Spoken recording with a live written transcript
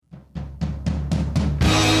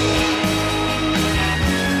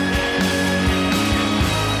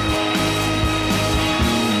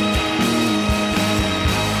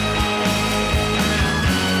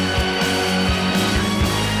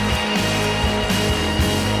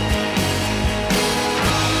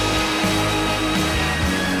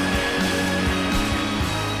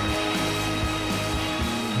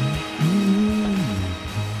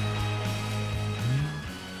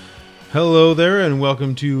Hello there, and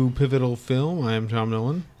welcome to Pivotal Film. I am Tom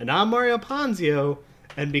Nolan. And I'm Mario Ponzio.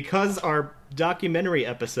 And because our documentary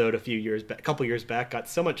episode a couple years back got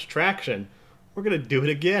so much traction, we're going to do it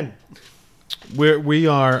again. We're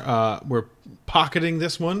pocketing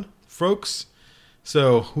this one, folks.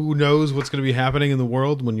 So who knows what's going to be happening in the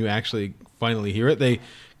world when you actually finally hear it. They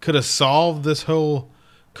could have solved this whole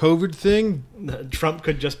COVID thing. Trump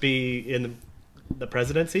could just be in the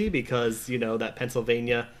presidency because, that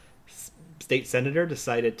Pennsylvania state senator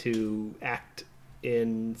decided to act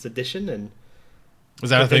in sedition and is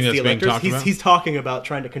that a thing that's being talked about? He's talking about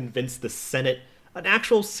trying to convince the Senate, an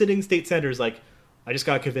actual sitting state senator is like, I just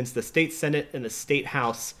got to convince the state Senate and the state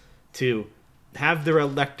House to have their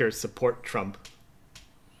electors support Trump.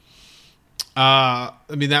 I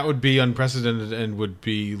mean, that would be unprecedented and would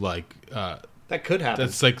be like... that could happen.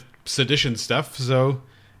 That's like sedition stuff, so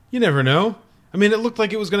you never know. I mean, it looked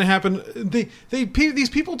like it was going to happen. These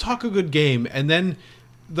people talk a good game, and then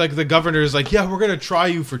like the governor's like, yeah, we're going to try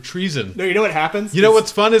you for treason. No, you know what happens? You know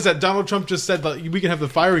what's fun is that Donald Trump just said that we can have the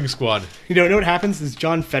firing squad. You know what happens is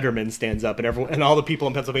John Fetterman stands up, and all the people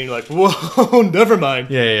in Pennsylvania are like, whoa, never mind.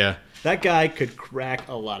 Yeah. That guy could crack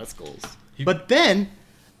a lot of skulls. But then,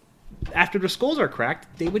 after the skulls are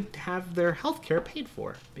cracked, they would have their health care paid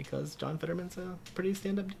for, because John Fetterman's a pretty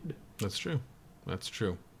stand-up dude. That's true. But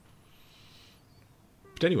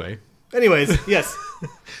Anyways, yes.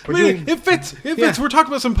 It fits. We're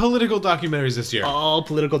talking about some political documentaries this year. All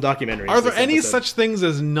political documentaries. Are there any such things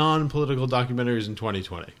as non-political documentaries in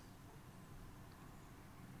 2020?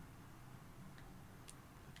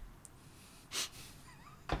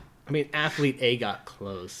 I mean, Athlete A got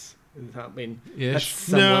close. I mean, Ish. that's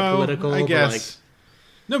somewhat political. I guess.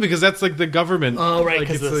 No, because that's like the government. Oh, right,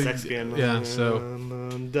 because of the sex ban. Yeah, so...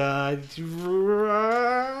 there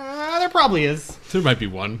probably is. There might be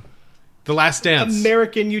one. The Last Dance.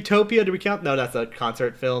 American Utopia, do we count? No, that's a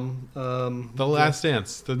concert film. The Last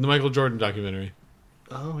Dance, the Michael Jordan documentary.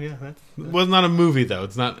 Oh, yeah. That's... Well, not a movie, though.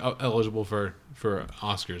 It's not eligible for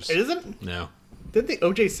Oscars. It isn't? No. Didn't the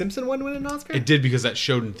O.J. Simpson one win an Oscar? It did because that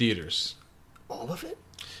showed in theaters. All of it?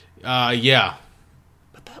 Yeah.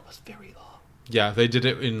 But that was very long. Yeah, they did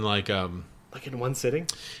it in like in one sitting?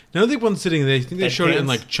 No, I think one sitting. They think they showed it in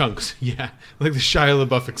like chunks. Yeah, like the Shia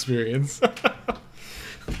LaBeouf experience.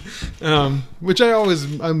 Which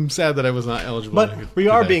I'm sad that I was not eligible. But we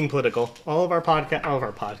are being political. All of our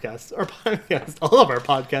podcasts are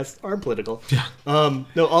political. Yeah.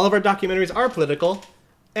 No, all of our documentaries are political,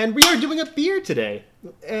 and we are doing a beer today.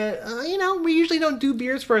 We usually don't do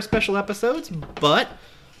beers for our special episodes, but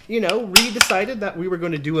we decided that we were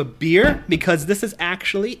going to do a beer because this is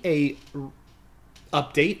actually a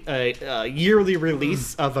yearly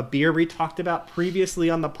release of a beer we talked about previously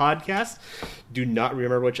on the podcast. Do not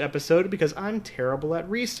remember which episode because I'm terrible at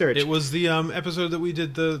research. It was the episode that we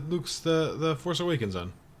did the Force Awakens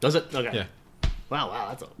on. Does it? Okay. Yeah. Wow,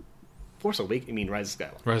 that's a Force Awakens. You mean Rise of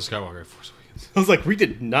Skywalker? Rise of Skywalker, Force Awakens. I was like, we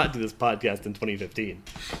did not do this podcast in 2015.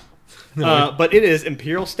 No, but it is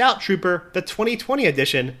Imperial Stout Trooper, the 2020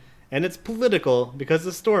 edition. And it's political because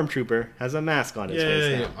the Stormtrooper has a mask on his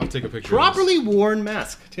face. Yeah. I'll take a picture. Properly worn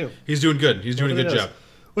mask too. He's doing good. He's doing a good job.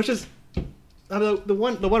 Which is the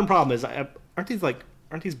one problem is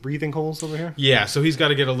aren't these breathing holes over here? Yeah, so he's got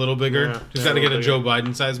to get a little bigger. Yeah, he's got to get a Joe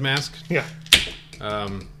Biden size mask. Yeah.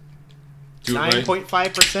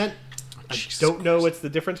 9.5%. I don't know what's the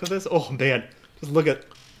difference with this. Oh man, just look at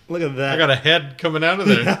that. I got a head coming out of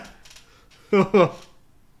there. Yeah.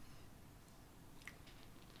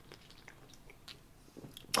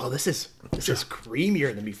 Oh, this is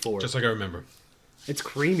creamier than before. Just like I remember. It's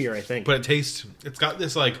creamier, I think. But it's got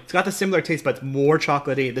this like... It's got the similar taste, but it's more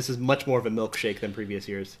chocolatey. This is much more of a milkshake than previous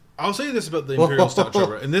years. I'll say this about the Imperial Stout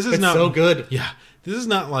Trooper. And this is it's not... so good. Yeah. This is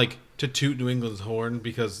not like to toot New England's horn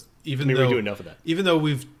because we do enough of that. Even though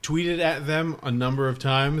we've tweeted at them a number of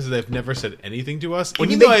times, they've never said anything to us. When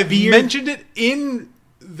even though I've mentioned it in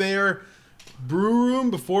their... brew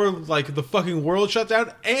room before like the fucking world shut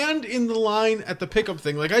down and in the line at the pickup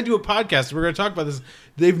thing. Like I do a podcast, we're going to talk about this.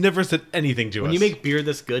 They've never said anything to us. When you make beer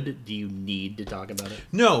this good, do you need to talk about it?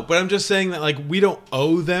 No, but I'm just saying that like we don't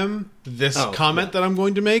owe them this comment that I'm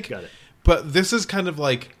going to make. Got it. But this is kind of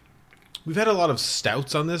like we've had a lot of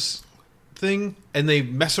stouts on this thing and they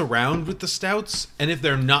mess around with the stouts, and if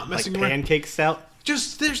they're not messing like around, pancake stout.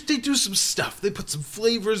 Just they do some stuff. They put some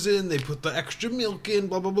flavors in, they put the extra milk in,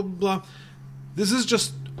 blah blah blah blah. This is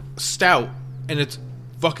just stout, and it's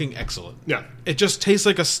fucking excellent. Yeah. It just tastes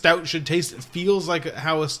like a stout should taste. It feels like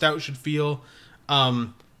how a stout should feel.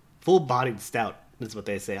 Full-bodied stout is what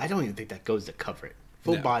they say. I don't even think that goes to cover it.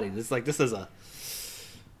 Full-bodied. It's like, this is a...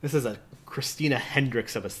 This is a Christina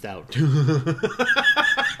Hendricks of a stout.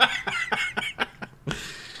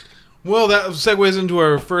 Well, that segues into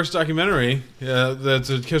our first documentary. That's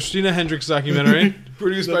a Christina Hendricks documentary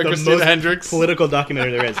produced by Christina Hendricks. Political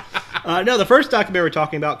documentary there is. No, the first documentary we're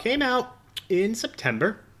talking about came out in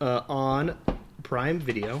September on Prime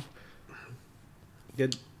Video.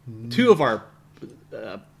 Two of our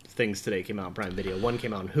things today came out on Prime Video. One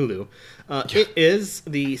came out on Hulu. It is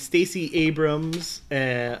the Stacey Abrams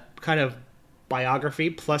kind of biography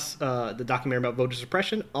plus the documentary about voter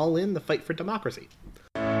suppression, all in the fight for democracy.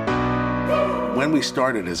 When we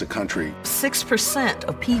started as a country, 6%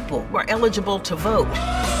 of people were eligible to vote.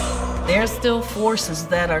 There are still forces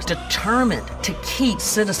that are determined to keep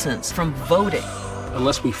citizens from voting.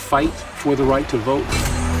 Unless we fight for the right to vote,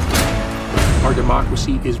 our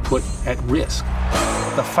democracy is put at risk.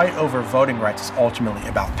 The fight over voting rights is ultimately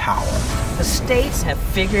about power. The states have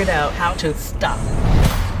figured out how to stop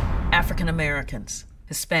African Americans,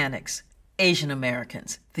 Hispanics, Asian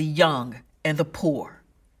Americans, the young, and the poor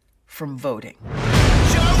from voting.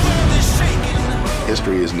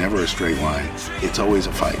 history is never a straight line. It's always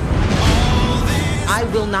a fight. I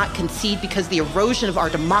will not concede because the erosion of our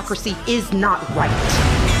democracy is not right.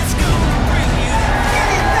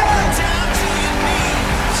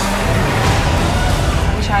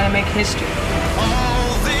 We try to make history.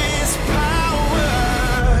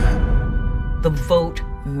 The vote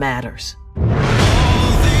matters.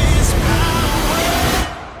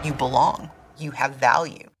 You belong. You have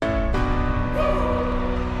value.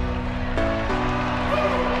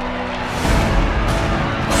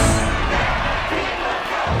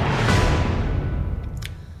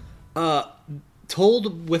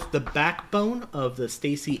 Told with the backbone of the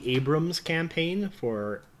Stacey Abrams campaign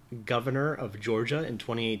for governor of Georgia in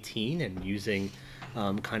 2018 and using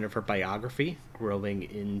kind of her biography growing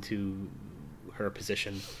into her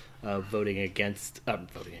position of rallying against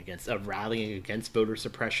voter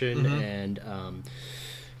suppression and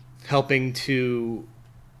helping to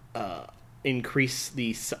increase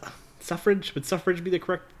the suffrage. Would suffrage be the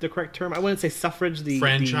correct term? I wouldn't say suffrage. The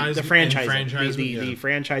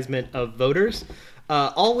franchisement of voters.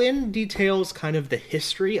 All in details kind of the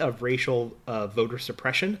history of racial voter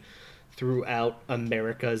suppression throughout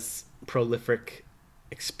America's prolific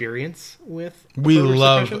experience with voter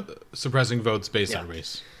suppression. Suppressing votes based on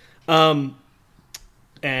race. And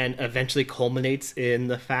eventually culminates in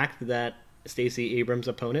the fact that Stacey Abrams'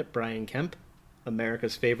 opponent, Brian Kemp,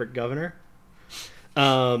 America's favorite governor,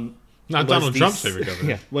 not Donald Trump's favorite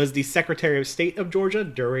governor, was the Secretary of State of Georgia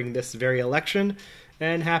during this very election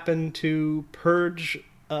and happened to purge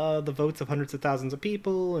the votes of hundreds of thousands of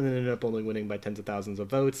people and ended up only winning by tens of thousands of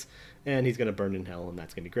votes. And he's going to burn in hell, and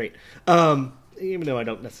that's going to be great. Even though I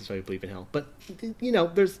don't necessarily believe in hell, but you know,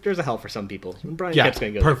 there's a hell for some people. And Brian Kemp's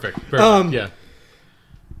going to go. Perfect.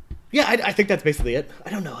 I think that's basically it. I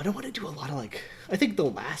don't know. I don't want to do a lot of I think the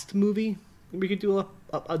last movie we could do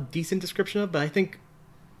a decent description of, but I think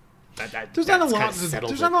there's not a lot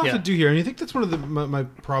to do here, and I think that's one of my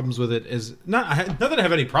problems with it is not that I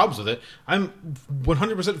have any problems with it. I'm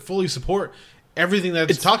 100% fully support everything that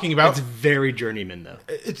it's talking about. It's very journeyman though.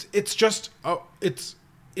 It's just it's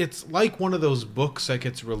like one of those books that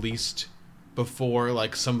gets released before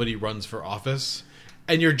somebody runs for office,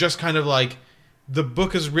 and you're just kind of the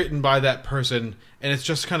book is written by that person, and it's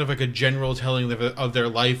just kind of a general telling of their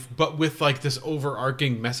life, but with this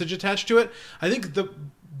overarching message attached to it. I think the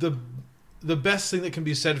best thing that can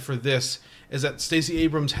be said for this is that Stacey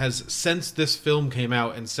Abrams has, since this film came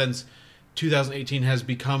out and since 2018, has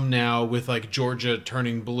become now with Georgia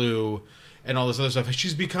turning blue and all this other stuff.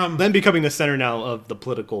 She's becoming the center now of the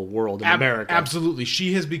political world in America. Absolutely,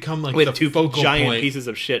 she has become with the two focal giant point. Pieces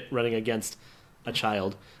of shit running against a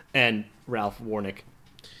child and Ralph Warnick.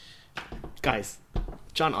 Guys,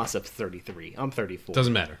 John Ossoff's 33. I'm 34.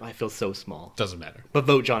 Doesn't matter. I feel so small. Doesn't matter. But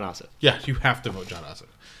vote John Ossoff. Yeah, you have to vote John Ossoff.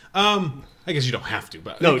 I guess you don't have to,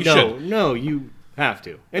 but no, you should. No, you have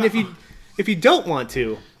to. And if you don't want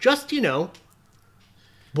to, just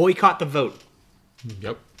boycott the vote.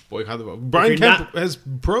 Yep, boycott the vote. Brian Kemp has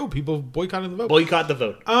people boycotting the vote. Boycott the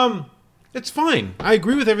vote. It's fine. I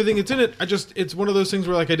agree with everything that's in it. It's one of those things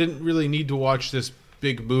where I didn't really need to watch this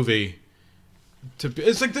big movie. It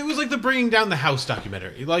was the Bringing Down the House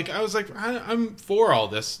documentary. I was I'm for all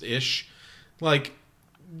this ish.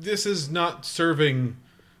 This is not serving.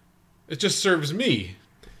 It just serves me,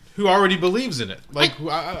 who already believes in it. I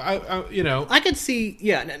could see,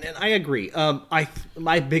 and I agree.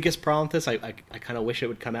 My biggest problem with this, I kind of wish it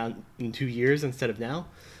would come out in 2 years instead of now,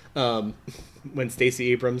 when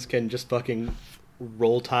Stacey Abrams can just fucking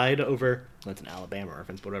Roll Tide over. That's an Alabama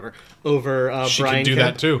reference, but whatever. Over She Brian can do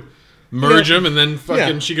Kemp. that too. Merge Yeah. them, and then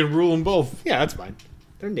fucking Yeah. she can rule them both. Yeah, that's fine.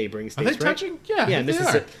 They're neighboring states, they right? touching? Yeah, yeah.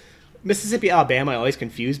 they Mississippi, Alabama. I always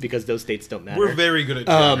confuse because those states don't matter. We're very good at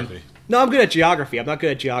geography. No, I'm good at geography. I'm not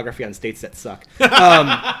good at geography on states that suck.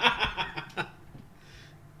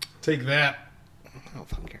 Take that. I don't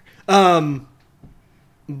fucking care.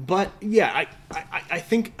 But yeah, I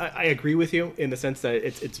think I agree with you in the sense that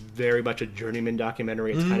it's very much a journeyman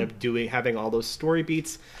documentary. It's kind of having all those story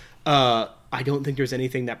beats. I don't think there's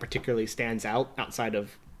anything that particularly stands out outside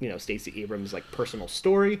of Stacey Abrams' like personal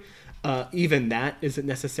story. Even that isn't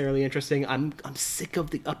necessarily interesting. I'm sick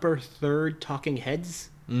of the upper third talking heads,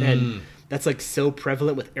 and that's like so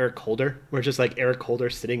prevalent with Eric Holder, where it's just like Eric Holder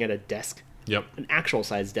sitting at a desk. Yep. An actual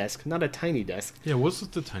size desk, not a tiny desk. Yeah, what's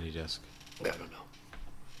with the tiny desk? I don't know.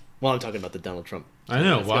 Well, I'm talking about the Donald Trump. I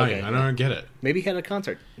know, desk. why? Okay, I don't get it. Maybe he had a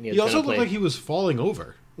concert. He also looked like he was falling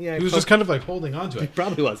over. Yeah, he was just kind of like holding on to it. He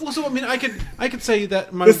probably was. Also, I mean, I could say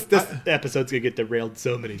that This episode's gonna get derailed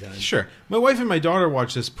so many times. Sure. My wife and my daughter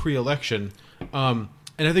watched this pre-election, and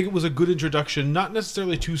I think it was a good introduction, not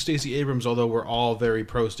necessarily to Stacey Abrams, although we're all very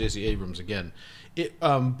pro Stacey Abrams again. It's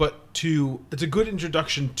a good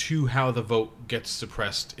introduction to how the vote gets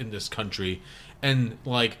suppressed in this country, and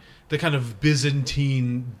like the kind of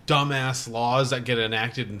Byzantine dumbass laws that get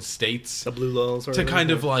enacted in states. The blue laws, or to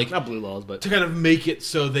kind of like not blue laws, but to kind of make it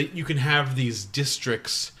so that you can have these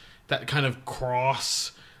districts that kind of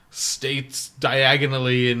cross states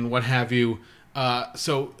diagonally and what have you,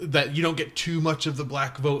 so that you don't get too much of the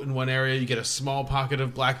black vote in one area. You get a small pocket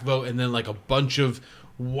of black vote and then like a bunch of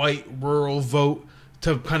white rural vote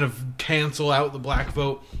to kind of cancel out the black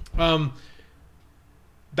vote.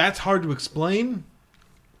 That's hard to explain.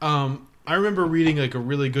 I remember reading like a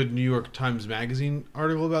really good New York Times Magazine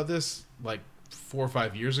article about this like 4 or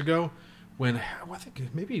 5 years ago when I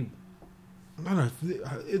think maybe I don't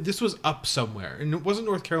know. This was up somewhere, and it wasn't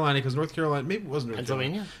North Carolina because North Carolina maybe it wasn't North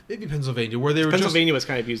Pennsylvania, Carolina, maybe Pennsylvania, where they were. Pennsylvania was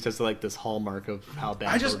kind of used as like this hallmark of how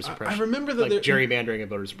bad voter suppression. I remember that like gerrymandering and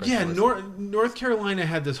voter suppression. Yeah, North Carolina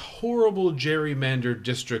had this horrible gerrymandered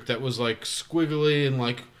district that was like squiggly and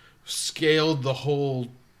like scaled the whole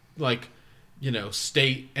like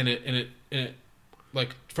state, and it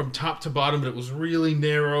like from top to bottom, but it was really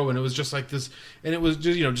narrow, and it was just like this, and it was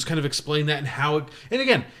just just kind of explain that and how it. And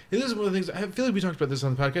again, this is one of the things I feel like we talked about this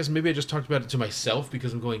on the podcast. And maybe I just talked about it to myself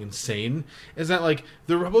because I'm going insane. Is that like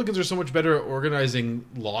the Republicans are so much better at organizing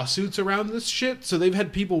lawsuits around this shit? So they've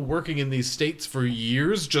had people working in these states for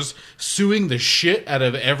years, just suing the shit out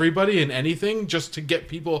of everybody and anything, just to get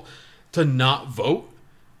people to not vote,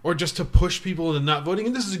 or just to push people into not voting.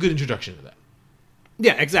 And this is a good introduction to that.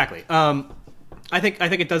 Yeah, exactly. I think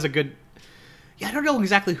it does a good. Yeah, I don't know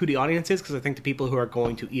exactly who the audience is because I think the people who are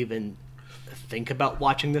going to even think about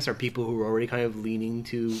watching this are people who are already kind of leaning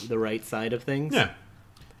to the right side of things. Yeah,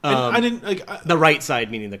 I didn't like the right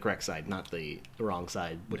side, meaning the correct side, not the wrong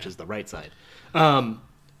side, which is the right side.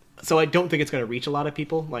 So I don't think it's going to reach a lot of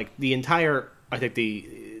people. Like the entire, I think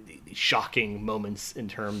the shocking moments in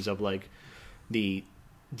terms of like the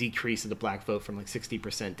decrease of the black vote from like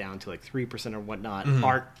 60% down to like 3% or whatnot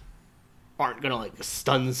aren't gonna like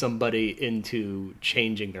stun somebody into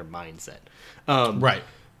changing their mindset. Right.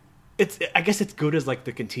 I guess it's good as like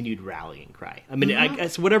the continued rallying cry. I mean, I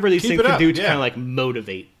guess whatever these things can do to kind of like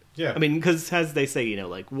motivate. Yeah. I mean, because as they say,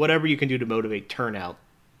 like whatever you can do to motivate turnout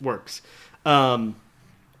works. Yeah,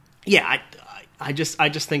 I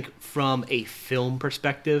just think from a film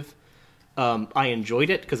perspective, I enjoyed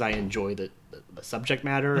it because I enjoy the subject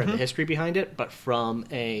matter and the history behind it. But from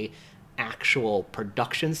a actual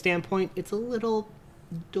production standpoint, it's a little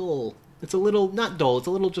dull. It's a little not dull. It's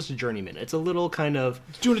a little just journeyman. It's a little kind of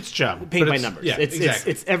it's doing its job, paint by numbers. Yeah,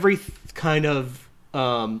 exactly. It's every kind of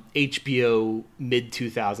HBO mid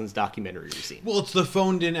 2000s documentary you've seen. Well, it's the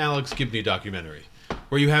phoned in Alex Gibney documentary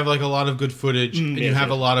where you have like a lot of good footage and you have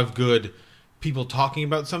a lot of good people talking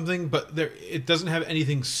about something, but it doesn't have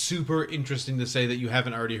anything super interesting to say that you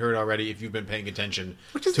haven't already heard already if you've been paying attention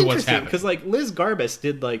to what's happening. Because like Liz Garbus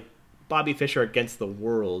did like Bobby Fischer Against the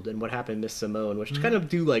World and What Happened to Miss Simone, which kind of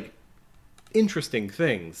do like interesting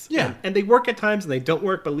things. Yeah. And they work at times and they don't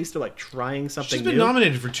work, but at least they're like trying something new. She's been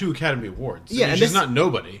nominated for 2 Academy Awards. Yeah, I mean, she's not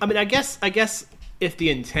nobody. I mean, I guess if the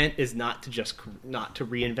intent is not to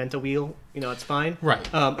reinvent a wheel, it's fine. Right.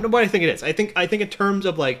 And what I think it is. I think in terms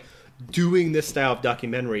of like doing this style of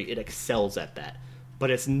documentary, it excels at that.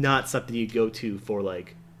 But it's not something you go to for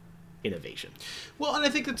like innovation. Well, and I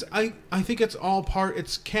think it's all part.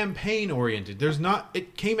 It's campaign oriented. There's not.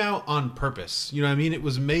 It came out on purpose. You know what I mean? It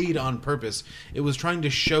was made on purpose. It was trying to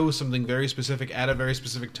show something very specific at a very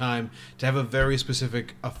specific time to have a very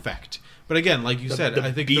specific effect. But again, like you said,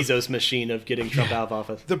 I think Bezos machine of getting Trump out of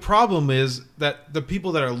office. The problem is that the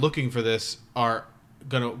people that are looking for this are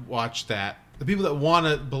going to watch that. The people that want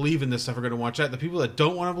to believe in this stuff are going to watch that. The people that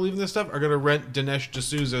don't want to believe in this stuff are going to rent Dinesh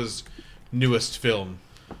D'Souza's newest film.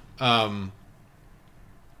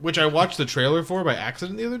 Which I watched the trailer for by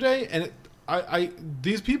accident the other day, and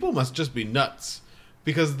these people must just be nuts,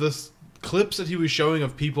 because the clips that he was showing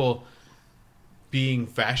of people being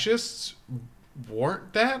fascists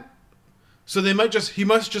weren't that. So he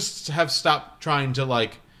must just have stopped trying to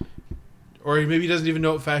or maybe he doesn't even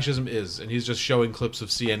know what fascism is, and he's just showing clips of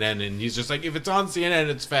CNN, and he's just like, if it's on CNN,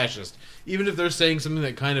 it's fascist, even if they're saying something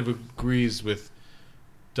that kind of agrees with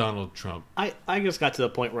Donald Trump. I just got to the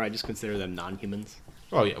point where I just consider them non-humans.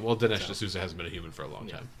 Oh yeah, well, Dinesh D'Souza hasn't been a human for a long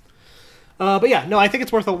time. But yeah, no, I think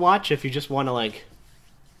it's worth a watch if you just want to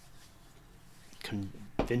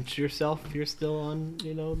convince yourself you're still on,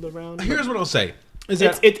 the round. Here's what I'll say: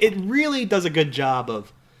 it really does a good job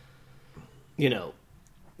of,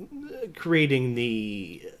 creating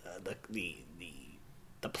the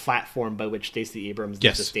platform by which Stacey Abrams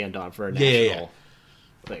needs to stand on for a national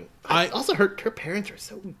thing. I also heard her parents are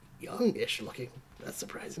so youngish looking. That's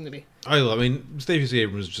surprising to me. I mean, Stacey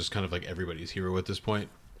Abrams is just kind of like everybody's hero at this point.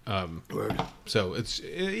 So it's.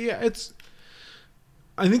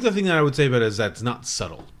 I think the thing that I would say about it is that it's not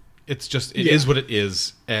subtle. It's just it is what it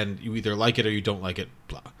is, and you either like it or you don't like it.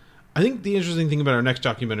 Blah. I think the interesting thing about our next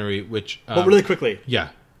documentary, which but really quickly,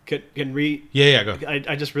 can we? Yeah, go.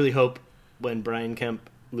 I just really hope when Brian Kemp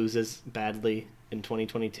loses badly in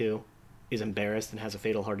 2022, is embarrassed and has a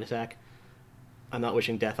fatal heart attack. I'm not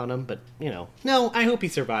wishing death on him, but no, I hope he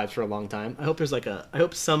survives for a long time. I hope there's I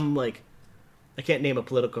hope some I can't name a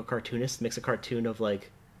political cartoonist makes a cartoon of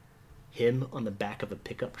him on the back of a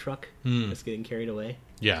pickup truck that's getting carried away.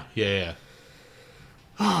 Yeah.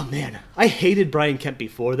 Oh man, I hated Brian Kemp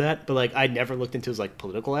before that, but I never looked into his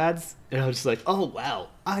political ads, and I was just like, oh wow,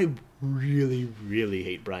 I really, really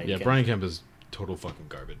hate Brian Kemp. Yeah, Brian Kemp is total fucking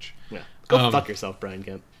garbage. Yeah, go fuck yourself, Brian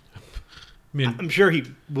Kemp. I mean, I'm sure he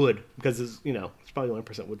would, because it's probably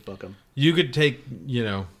 1% would fuck him. You could take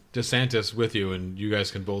DeSantis with you, and you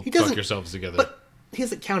guys can both fuck yourselves together. But he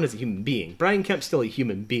doesn't count as a human being. Brian Kemp's still a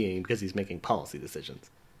human being because he's making policy decisions.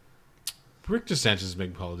 Rick DeSantis is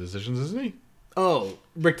making policy decisions, isn't he? Oh,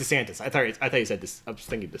 Rick DeSantis. I thought you said this. I was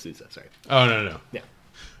thinking D'Souza. Sorry. Oh no. Yeah.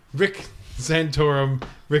 Rick Santorum,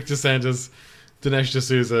 Rick DeSantis, Dinesh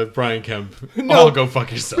D'Souza, Brian Kemp. All go fuck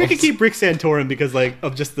yourselves. We could keep Rick Santorum because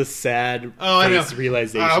of just the sad face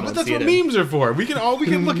realization. But that's what memes are for. We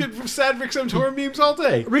can look at sad Rick Santorum memes all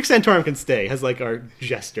day. Rick Santorum can stay as our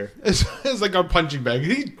jester. As our punching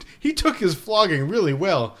bag. He took his flogging really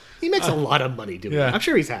well. He makes a lot of money doing it. I'm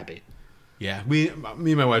sure he's happy. Yeah, me and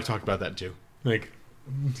my wife talked about that too.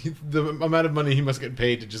 The amount of money he must get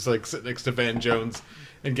paid to just sit next to Van Jones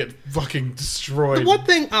and get fucking destroyed. The one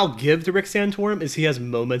thing I'll give to Rick Santorum is he has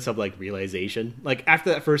moments of realization.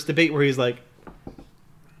 After that first debate where he's like,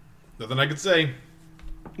 nothing I could say.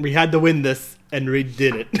 We had to win this and we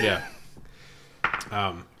did it. Yeah.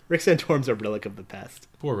 Rick Santorum's a relic of the past.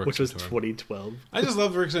 Poor Rick which Santorum. was 2012. I just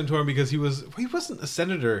love Rick Santorum because he wasn't a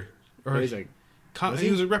senator or he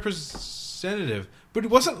was a representative, but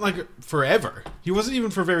it wasn't forever. He wasn't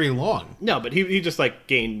even for very long. No, but he just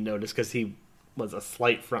gained notice because he was a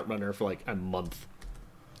slight front runner for a month.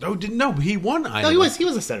 Oh, he won Iowa. No, he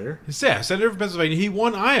was a senator. Yeah, senator from Pennsylvania. He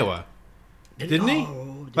won Iowa, didn't he?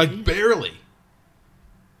 Did he? Barely.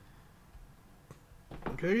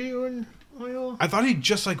 Did he win Iowa? I thought he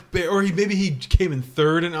just or maybe he came in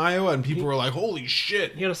third in Iowa, and people were like, "Holy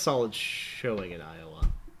shit!" He had a solid showing in Iowa.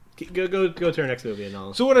 Go to our next movie and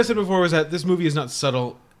all. So what I said before was that this movie is not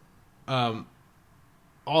subtle. All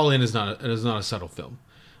In is not a subtle film.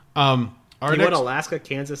 He won Alaska,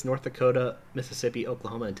 Kansas, North Dakota, Mississippi,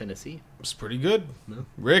 Oklahoma, and Tennessee. It's pretty good. No.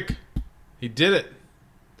 Rick, he did it.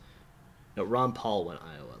 No, Ron Paul won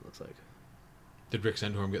Iowa, it looks like. Did Rick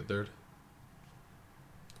Santorum get third?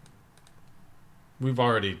 We've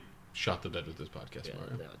already shot the bed with this podcast,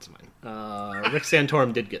 Mario. No, it's mine. Rick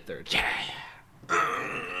Santorum did get third. Yeah.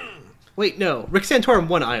 Wait, no. Rick Santorum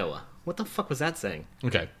won Iowa. What the fuck was that saying?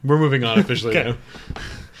 Okay, we're moving on officially now.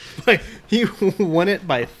 He won it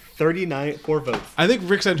by 4 votes. I think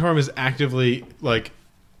Rick Santorum is actively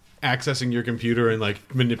accessing your computer and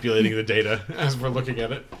manipulating the data as we're looking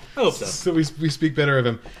at it. I hope so. So we speak better of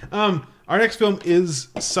him. Our next film is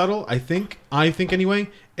subtle, I think anyway.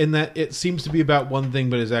 in that it seems to be about one thing,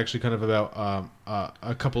 but is actually kind of about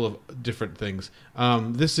a couple of different things.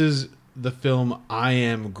 This is the film I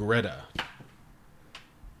Am Greta.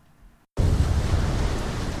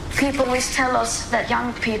 People always tell us that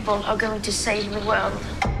young people are going to save the world.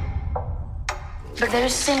 But there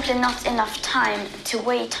is simply not enough time to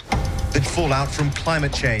wait. The fallout from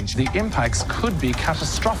climate change. The impacts could be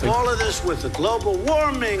catastrophic. All of this with the global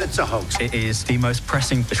warming, it's a hoax. It is the most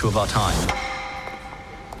pressing issue of our time.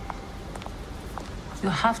 You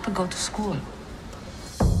have to go to school.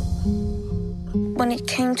 When it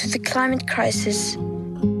came to the climate crisis,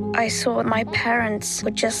 I saw my parents were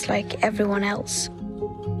just like everyone else.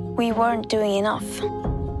 We weren't doing enough.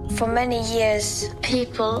 For many years,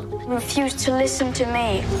 people refused to listen to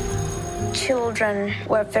me. Children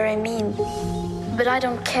were very mean. But I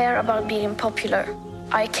don't care about being popular.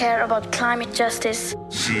 I care about climate justice.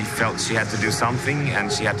 She felt she had to do something,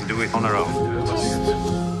 and she had to do it on her own.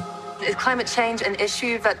 Is climate change an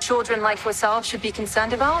issue that children like yourself should be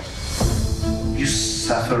concerned about? You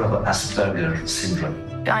suffer of Asperger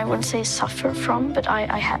syndrome. I wouldn't say suffer from, but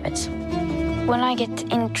I have it. When I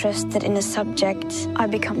get interested in a subject, I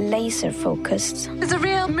become laser focused. There's a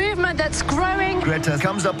real movement that's growing. Greta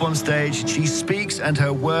comes up on stage, she speaks, and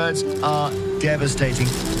her words are devastating.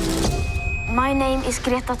 My name is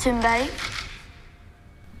Greta Thunberg,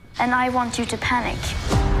 and I want you to panic.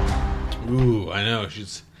 Ooh, I know.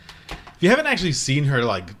 If you haven't actually seen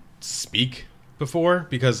her, speak before,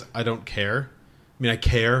 because I don't care. I mean, I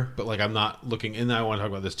care, but, I'm not looking, and I want to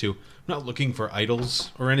talk about this, too. I'm not looking for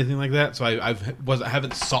idols or anything like that, so I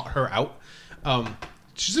haven't sought her out.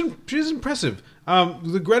 She's impressive.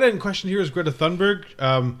 The Greta in question here is Greta Thunberg,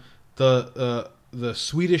 the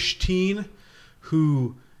Swedish teen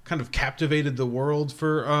who kind of captivated the world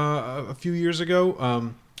for a few years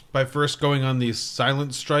ago by first going on these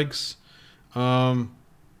silent strikes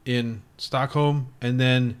in Stockholm, and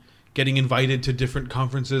then getting invited to different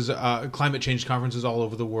conferences, climate change conferences all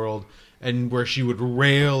over the world, and where she would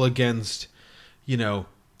rail against,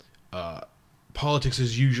 politics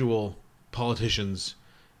as usual politicians,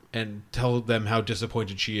 and tell them how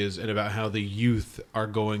disappointed she is, and about how the youth are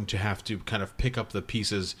going to have to kind of pick up the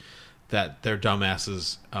pieces that their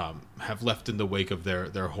dumbasses have left in the wake of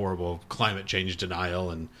their horrible climate change denial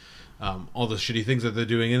and all the shitty things that they're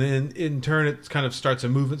doing. And then in turn, it kind of starts a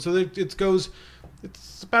movement. So it's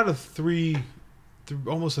about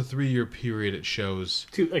almost a 3-year period it shows.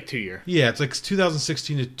 2 year. Yeah, it's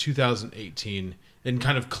 2016 to 2018, and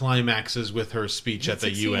kind of climaxes with her speech at the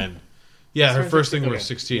 16? UN. Yeah, her first thing was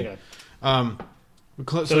 16. Okay.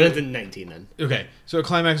 So it's in 19 then. Okay, so it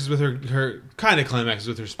climaxes with her climaxes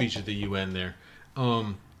with her speech at the UN there,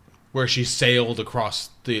 where she sailed across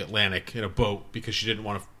the Atlantic in a boat because she didn't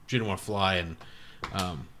want to fly, and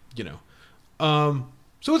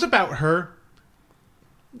so it's about her.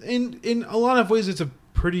 In a lot of ways, it's a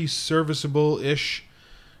pretty serviceable-ish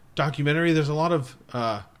documentary. There's a lot of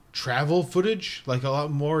travel footage, a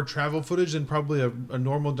lot more travel footage than probably a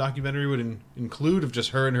normal documentary would include, of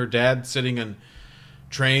just her and her dad sitting in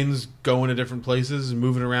trains, going to different places and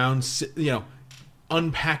moving around,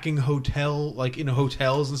 unpacking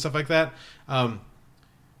hotels and stuff like that. What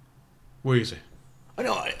do you say?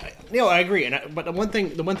 I agree. But the one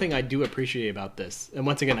thing I do appreciate about this, and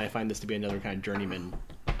once again, I find this to be another kind of journeyman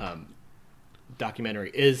documentary,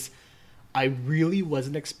 is I really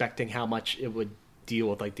wasn't expecting how much it would deal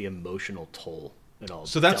with the emotional toll it all.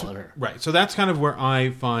 So that's her. Right. So that's kind of where I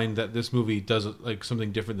find that this movie does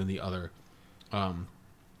something different than the other.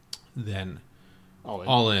 Than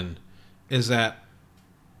All In, is that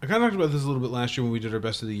I kind of talked about this a little bit last year when we did our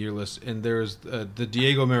best of the year list, and there's the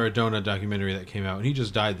Diego Maradona documentary that came out, and he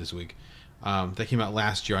just died this week. That came out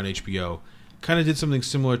last year on HBO. Kind of did something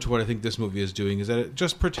similar to what I think this movie is doing, is that it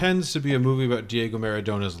just pretends to be a movie about Diego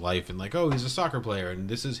Maradona's life, and he's a soccer player, and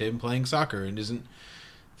this is him playing soccer, and isn't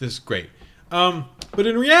this great? But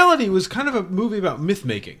in reality, it was kind of a movie about myth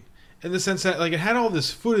making, in the sense that it had all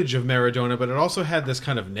this footage of Maradona, but it also had this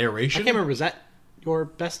kind of narration. I can't remember, was that your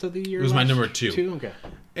best of the year? It was my number 2. Okay.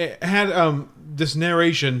 It had this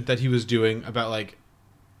narration that he was doing about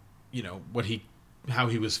how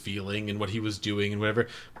he was feeling and what he was doing and whatever.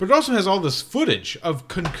 But it also has all this footage of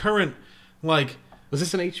concurrent Was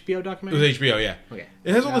this an HBO documentary? It was HBO, yeah. Okay.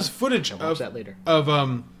 It has all this footage I'll watch that later. of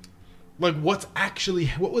what was actually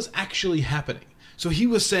happening. So he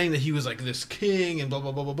was saying that he was this king and blah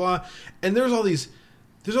blah blah blah blah. And there's all these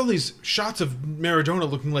shots of Maradona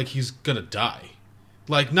looking like he's gonna die.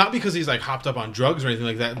 Not because he's hopped up on drugs or anything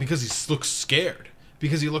like that, because he looks scared.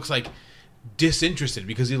 Because he looks like disinterested,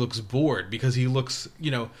 because he looks bored, because he looks,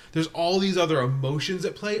 there's all these other emotions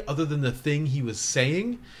at play other than the thing he was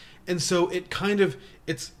saying. And so it kind of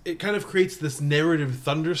creates this narrative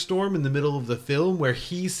thunderstorm in the middle of the film where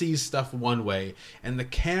he sees stuff one way and the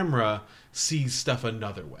camera sees stuff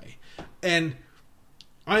another way. And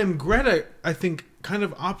I Am Greta, I think, kind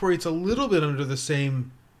of operates a little bit under the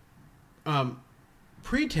same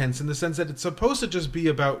pretense, in the sense that it's supposed to just be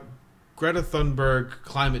about Greta Thunberg,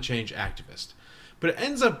 climate change activist. But it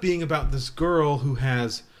ends up being about this girl who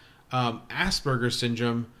has Asperger's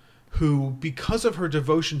syndrome, who, because of her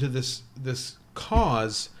devotion to this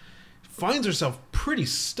cause, finds herself pretty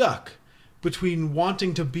stuck between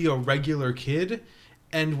wanting to be a regular kid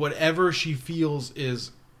and whatever she feels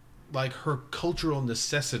is like her cultural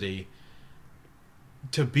necessity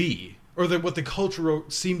to be, or what the culture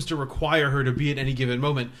seems to require her to be at any given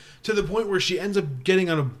moment, to the point where she ends up getting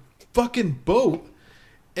on a fucking boat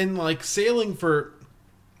and like sailing for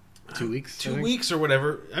 2 weeks, 2 weeks or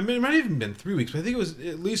whatever. I mean, it might have even been 3 weeks, but I think it was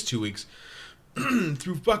at least 2 weeks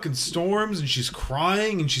through fucking storms, and she's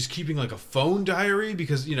crying and she's keeping like a phone diary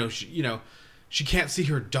because she can't see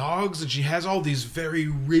her dogs, and she has all these very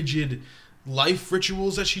rigid life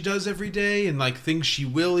rituals that she does every day, and like things she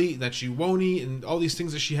will eat, that she won't eat, and all these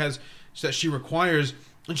things that she has that she requires,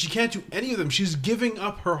 and she can't do any of them. She's giving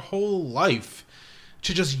up her whole life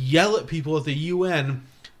to just yell at people at the UN,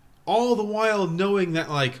 all the while knowing that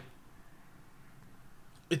like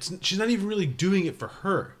she's not even really doing it for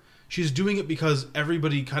her. She's doing it because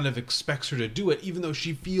everybody kind of expects her to do it, even though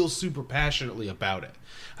she feels super passionately about it.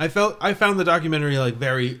 I found the documentary like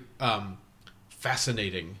very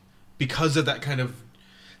fascinating because of that kind of,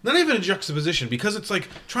 not even a juxtaposition, because it's like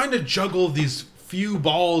trying to juggle these few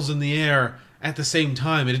balls in the air at the same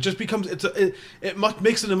time, and it just becomes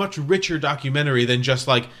makes it a much richer documentary than just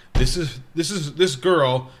like this is this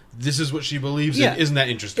girl, this is what she believes in. Isn't that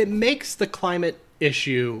interesting? It makes the climate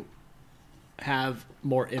issue have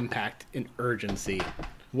more impact and urgency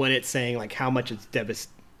when it's saying like how much it's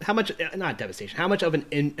how much of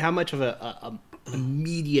a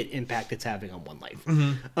immediate impact it's having on one life.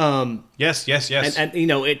 Mm-hmm. Yes. And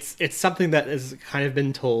it's something that has kind of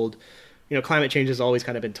been told. Climate change has always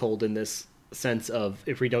kind of been told in this sense of,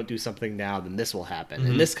 if we don't do something now, then this will happen.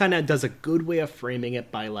 Mm-hmm. And this kind of does a good way of framing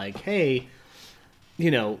it by like, hey,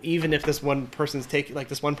 even if this one person's taking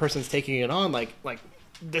it on, like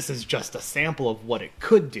this is just a sample of what it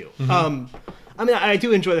could do. Mm-hmm. I mean, I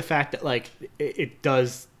do enjoy the fact that like it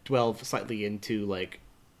does delve slightly into like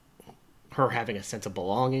her having a sense of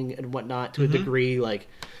belonging and whatnot to a degree. Like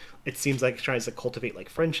it seems like it tries to cultivate like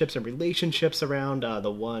friendships and relationships around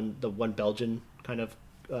the one Belgian kind of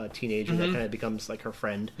teenager that kind of becomes like her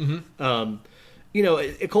friend.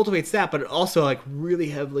 It cultivates that, but it also like really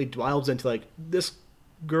heavily delves into like this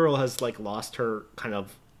girl has like lost her kind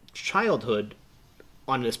of childhood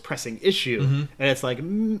on this pressing issue, and it's like,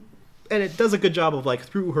 and it does a good job of like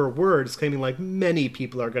through her words claiming like many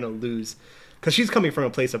people are going to lose, because she's coming from a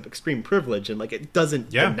place of extreme privilege, and like it doesn't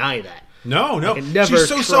deny that. No, like, it never she's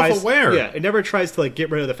so self-aware. Yeah, it never tries to like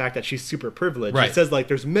get rid of the fact that she's super privileged. Right. It says like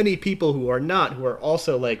there's many people who are not, who are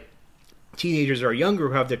also like teenagers or younger,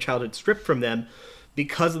 who have their childhood stripped from them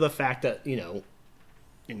because of the fact that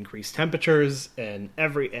increased temperatures and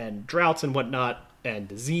droughts and whatnot and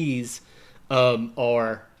disease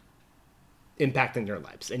are impacting their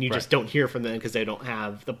lives, and you just don't hear from them because they don't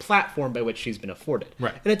have the platform by which she's been afforded.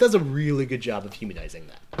 Right. And it does a really good job of humanizing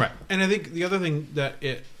that. Right. And I think the other thing that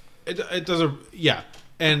it does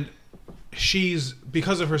and she's,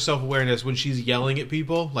 because of her self-awareness, when she's yelling at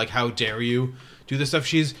people like, how dare you do this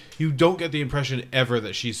stuff, you don't get the impression ever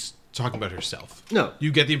that she's talking about herself. No.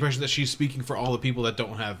 You get the impression that she's speaking for all the people that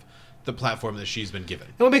don't have the platform that she's been given.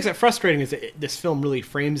 And what makes it frustrating is that this film really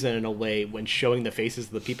frames it in a way when showing the faces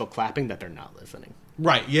of the people clapping that they're not listening.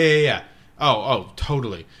 Right. Yeah. Oh,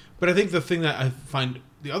 totally. But I think the other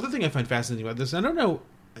thing I find fascinating about this, I don't know,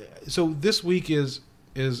 so this week is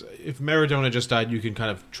if Maradona just died, you can kind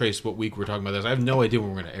of trace what week we're talking about this. I have no idea when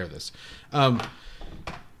we're going to air this.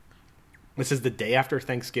 This is the day after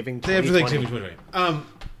Thanksgiving 2020. Day after Thanksgiving 2020.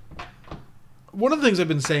 One of the things I've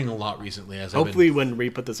been saying a lot recently, hopefully when we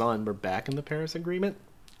put this on, we're back in the Paris Agreement.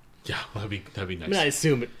 Yeah, that'd be nice. I mean, I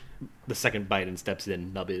assume the second Biden steps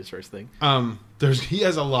in, that'll be his first thing. He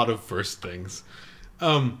has a lot of first things.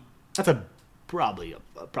 That's probably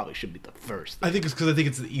should be the first thing. I think it's because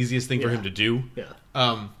it's the easiest thing for him to do. Yeah.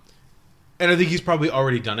 And I think he's probably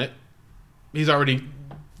already done it. His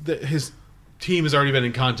team has already been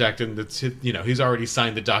in contact, and he's already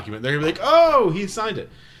signed the document. They're gonna be like, oh, he signed it.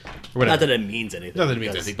 Or whatever. Not that it means anything. Not that it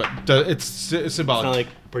means anything, but it's symbolic. It's not like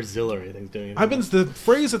Brazil or anything's doing it. The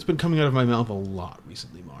phrase that's been coming out of my mouth a lot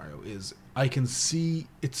recently, Mario, is I can see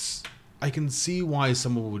why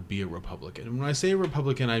someone would be a Republican. And when I say a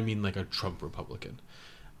Republican, I mean like a Trump Republican.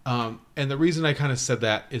 And the reason I kind of said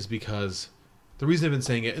that is because the reason I've been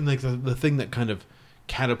saying it, and like the thing that kind of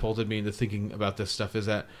catapulted me into thinking about this stuff is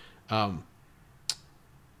that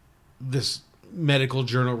this medical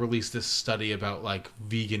journal released this study about like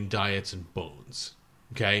vegan diets and bones.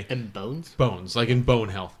 Okay? And bones? Bones, like in bone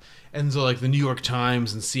health. And so like the New York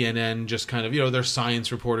Times and CNN just kind of, their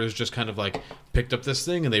science reporters just kind of like picked up this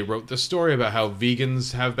thing and they wrote this story about how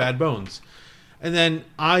vegans have bad bones. And then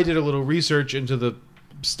I did a little research into the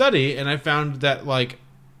study and I found that like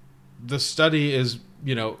the study is,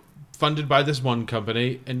 funded by this one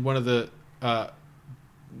company, and one of the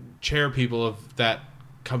chair people of that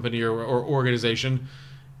company or organization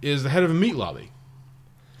is the head of a meat lobby.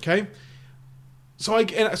 Okay? So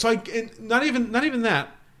not even that.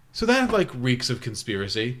 So that like reeks of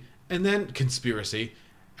conspiracy. And then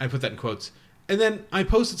I put that in quotes. And then I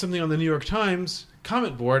posted something on the New York Times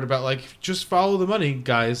comment board about like, just follow the money,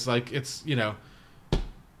 guys. Like it's,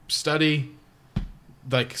 study,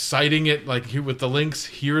 like citing it like here with the links.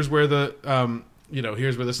 Here's where the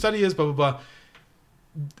here's where the study is. Blah blah blah.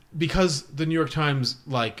 Because the New York Times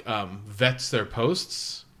like vets their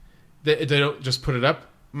posts, they don't just put it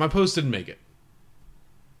up. My post didn't make it.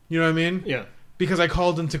 You know what I mean? Yeah. Because I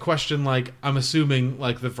called into question, like, I'm assuming,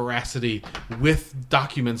 like, the veracity with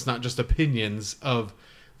documents, not just opinions, of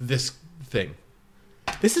this thing.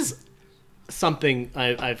 This is something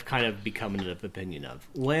I've kind of become an opinion of.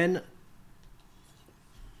 When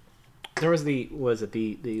there was the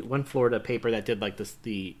one Florida paper that did, like,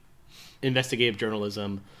 the investigative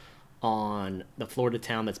journalism on the Florida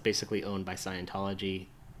town that's basically owned by Scientology,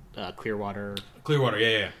 Clearwater.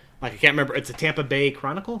 Yeah. Like, I can't remember. It's a Tampa Bay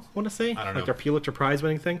Chronicle, I want to say. I don't know. Like, their Pulitzer Prize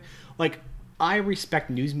winning thing. Like, I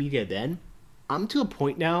respect news media then. I'm to a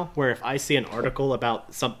point now where if I see an article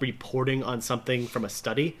about some reporting on something from a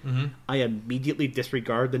study, I immediately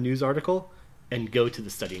disregard the news article and go to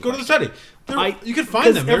the study. Go to the study. You can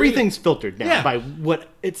find them. Everything's filtered now by what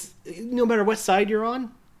it's. No matter what side you're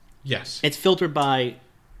on. Yes. It's filtered by.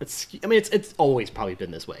 It's always probably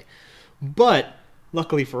been this way, but.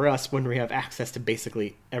 Luckily for us, when we have access to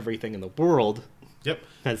basically everything in the world,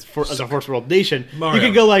 as a first world nation, Mario. You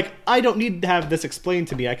can go like, I don't need to have this explained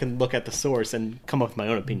to me. I can look at the source and come up with my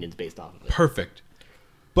own opinions based off of it. Perfect.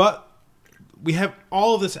 But we have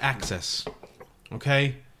all of this access,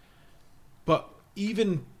 okay? But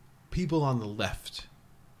even people on the left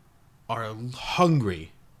are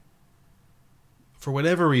hungry, for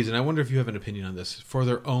whatever reason. I wonder if you have an opinion on this, for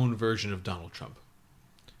their own version of Donald Trump.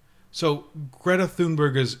 So Greta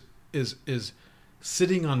Thunberg is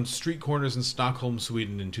sitting on street corners in Stockholm,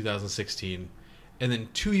 Sweden in 2016, and then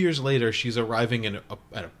 2 years later she's arriving at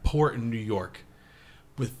a port in New York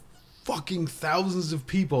with fucking thousands of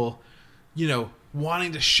people,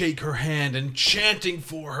 wanting to shake her hand and chanting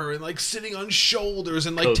for her and like sitting on shoulders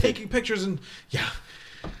and like taking pictures and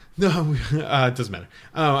no, it doesn't matter.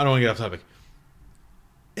 I don't want to get off topic.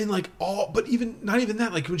 And like but even not even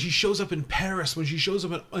that, like when she shows up in Paris, when she shows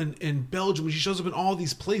up in Belgium, when she shows up in all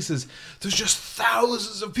these places, there's just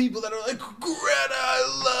thousands of people that are like, Greta,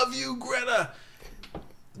 I love you, Greta.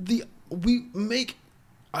 We make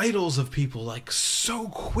idols of people like so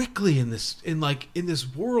quickly in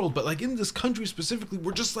this world, but like in this country specifically,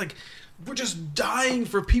 we're just dying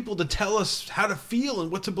for people to tell us how to feel and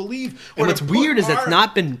what to believe. And what's weird is it's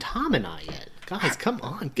not been Tom and I yet. Guys, come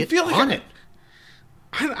on, get on it.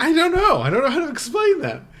 I don't know. I don't know how to explain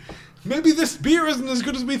that. Maybe this beer isn't as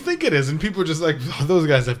good as we think it is, and people are just like, those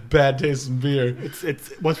guys have bad taste in beer.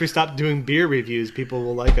 It's once we stop doing beer reviews, people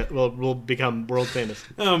will like it. We'll become world famous.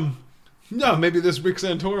 No, maybe this Rick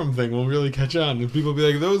Santorum thing will really catch on, and people will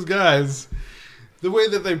be like, those guys, the way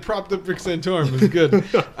that they propped up Rick Santorum was good.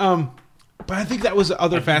 But I think that was the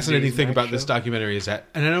other fascinating thing about this documentary is that,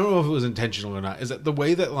 and I don't know if it was intentional or not, is that the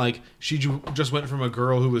way that like she just went from a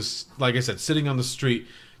girl who was, like I said, sitting on the street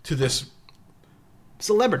to this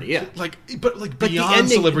celebrity, but beyond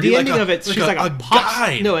celebrity. The ending of it, she's like a pop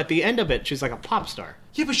guy. No, at the end of it, she's like a pop star.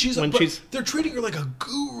 Yeah, but they're treating her like a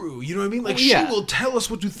guru. You know what I mean? Like she will tell us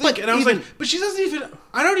what to think. And I was like, but she doesn't even.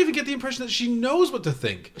 I don't even get the impression that she knows what to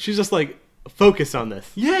think. She's just like, focus on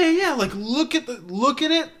this. Yeah. Like look at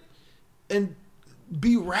it. And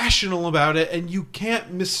be rational about it, and you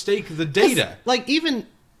can't mistake the data. Like even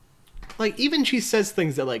she says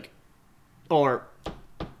things that like, or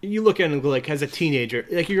you look at it and go like, as a teenager,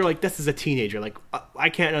 like you're like, this is a teenager. Like I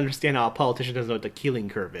can't understand how a politician doesn't know what the Keeling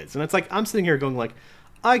curve is, and it's like I'm sitting here going like,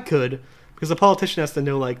 I could, because a politician has to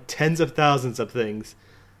know, like, tens of thousands of things.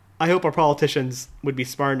 I hope our politicians would be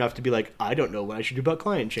smart enough to be like, I don't know what I should do about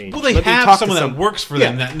climate change. Well, they have someone that works for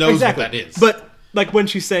them that knows what that is. But, like, when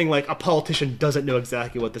she's saying, like, a politician doesn't know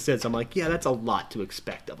exactly what this is, I'm like, yeah, that's a lot to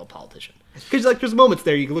expect of a politician. Because, like, there's moments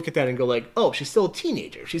there you can look at that and go, like, oh, she's still a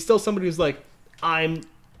teenager. She's still somebody who's like, I'm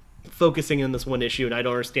focusing on this one issue, and I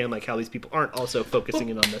don't understand, like, how these people aren't also focusing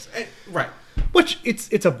in on this. Right. Which,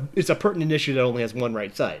 it's a pertinent issue that only has one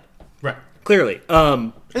right side. Right. Clearly.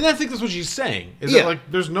 And I think that's what she's saying. Is that, like,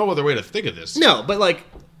 there's no other way to think of this. No, but, like,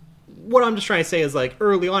 what I'm just trying to say is, like,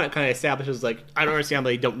 early on it kind of establishes, like, I don't understand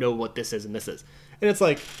why they don't know what this is and this is. And it's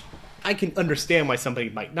like, I can understand why somebody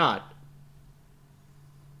might not.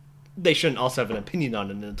 They shouldn't also have an opinion on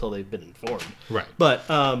it until they've been informed. Right. But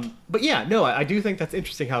yeah, no, I do think that's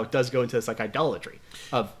interesting how it does go into this, like, idolatry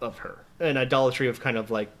of her. An idolatry of kind of,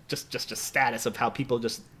 like, just a status of how people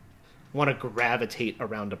just want to gravitate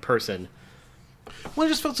around a person. Well, it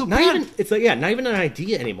just felt so not bad. Even, it's like, yeah, not even an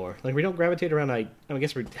idea anymore. Like, we don't gravitate around, I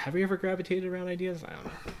guess, have we ever gravitated around ideas? I don't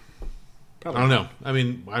know. Probably I don't know. I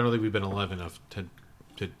mean, I don't think we've been alive enough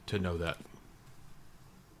to know that.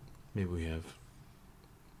 Maybe we have.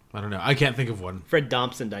 I don't know. I can't think of one. Fred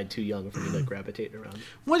Thompson died too young for me to gravitate around.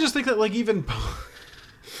 Well, I just think that, like, even...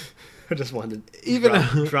 I just wanted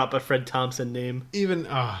to drop a Fred Thompson name. Even...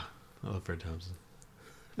 I love Fred Thompson.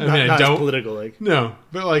 I mean, I don't... political, like. No,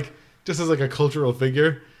 but, like, just as, like, a cultural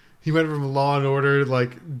figure, he went from Law and Order,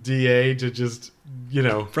 like, DA to just, you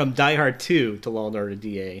know... From Die Hard 2 to Law and Order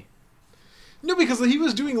DA. No, because he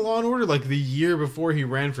was doing Law and Order, like, the year before he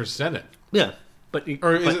ran for Senate. Yeah.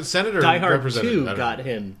 Or is it Senate or Die Hard Representative? 2 got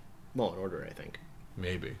him Law and Order, I think.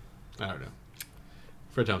 Maybe. I don't know.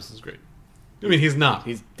 Fred Thompson's great. I mean, he's not.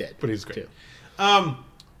 He's dead. But he's great. Too. But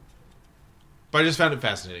I just found it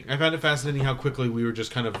fascinating. I found it fascinating how quickly we were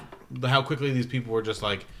just kind of... How quickly these people were just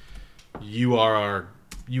like, you are our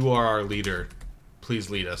leader. Please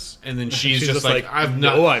lead us. And then she's just like, I'm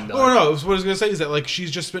not. No, I'm not. Oh, no. What I was going to say is that, like,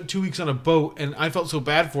 she's just spent 2 weeks on a boat, and I felt so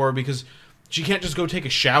bad for her because she can't just go take a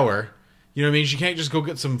shower. You know what I mean? She can't just go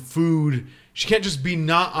get some food. She can't just be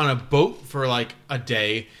not on a boat for, like, a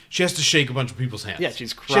day. She has to shake a bunch of people's hands. Yeah,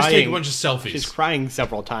 she's crying. She has to take a bunch of selfies. She's crying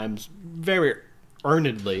several times, very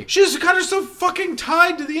earnedly. She's got her so fucking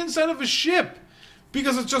tied to the inside of a ship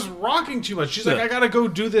because it's just rocking too much. She's like, I gotta go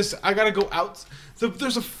do this. I gotta go out.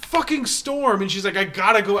 There's a fucking storm, and she's like, I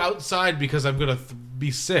gotta go outside because I'm gonna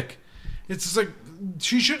be sick. It's just like,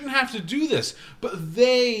 she shouldn't have to do this. But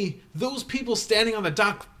those people standing on the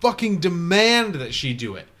dock fucking demand that she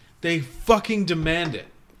do it. They fucking demand it.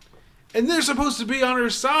 And they're supposed to be on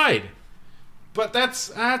her side. But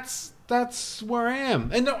that's where I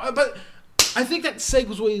am. And no, but I think that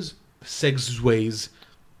segues.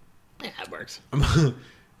 Yeah, it works. I'm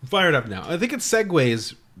fired up now. I think it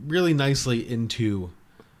segues really nicely into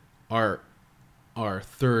our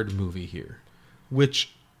third movie here,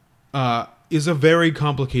 which is a very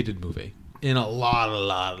complicated movie in a lot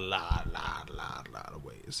of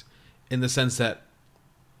ways. In the sense that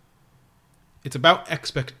it's about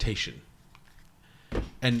expectation.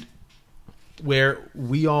 And where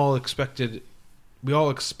we all expect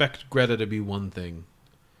Greta to be one thing,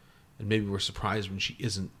 and maybe we're surprised when she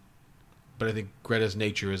isn't. But I think Greta's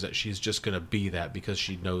nature is that she's just going to be that because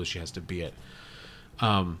she knows she has to be it.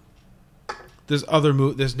 This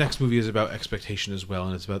next movie is about expectation as well,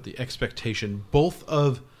 and it's about the expectation both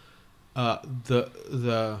of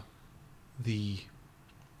the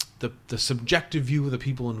subjective view of the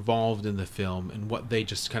people involved in the film and what they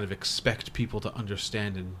just kind of expect people to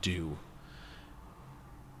understand and do.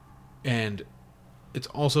 And it's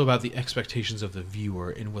also about the expectations of the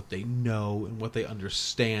viewer and what they know and what they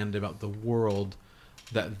understand about the world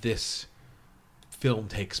that this film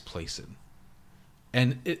takes place in.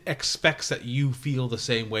 And it expects that you feel the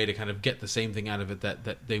same way to kind of get the same thing out of it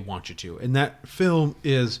that they want you to. And that film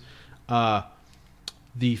is the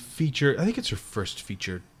feature... I think it's her first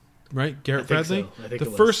feature, right? Garrett Bradley? So. I think the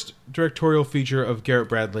first directorial feature of Garrett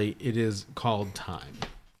Bradley. It is called Time.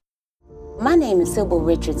 My name is Sybil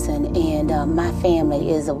Richardson, and my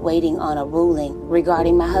family is awaiting on a ruling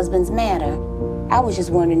regarding my husband's matter. I was just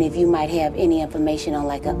wondering if you might have any information on,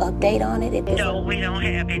 like, an update on it. No, we don't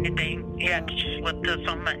have anything. You have to just look to us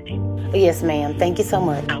on Monday. Yes, ma'am. Thank you so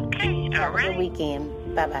much. Okay, all Have right. a good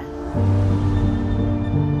weekend. Bye-bye.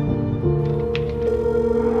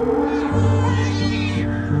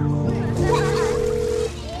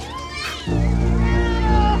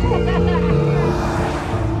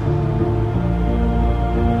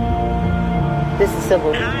 This is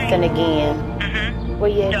Sybil Richardson again. Where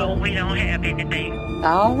you at? No, we don't have anything.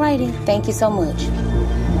 All righty. Thank you so much.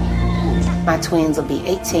 My twins will be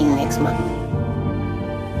 18 next month.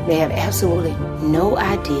 They have absolutely no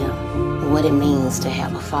idea what it means to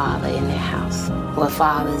have a father in their house, what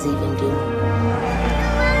fathers even do.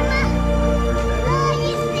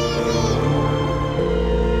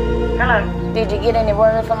 Hello. Did you get any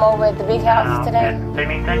word from over at the big house today? Didn't see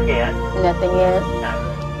anything yet. Nothing yet?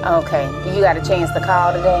 No. Okay. You got a chance to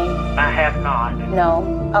call today? I have not. No?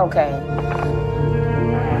 Okay.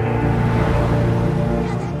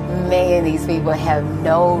 Man, these people have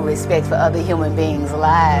no respect for other human beings'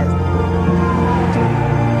 lives.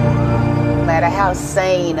 No matter how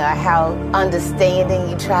sane or how understanding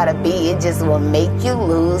you try to be, it just will make you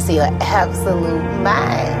lose your absolute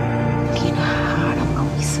mind. You know how hard I'm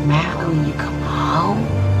gonna be smiling when you come home?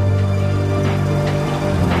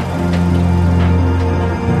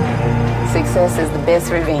 Success is the best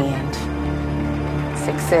revenge.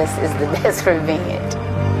 Success is the best revenge.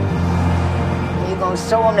 You're gonna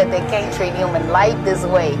show them that they can't treat human life this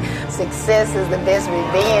way. Success is the best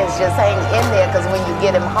revenge. Just hang in there, because when you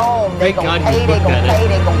get them home, they're gonna pay, they're gonna pay,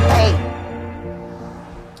 they're gonna pay.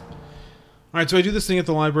 All right, so I do this thing at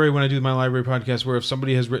the library when I do my library podcast where if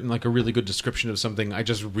somebody has written like a really good description of something, I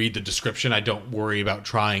just read the description. I don't worry about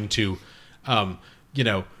trying to,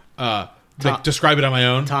 describe it on my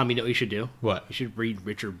own. Tom, you know what you should do? What? You should read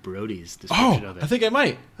Richard Brody's description of it. I think I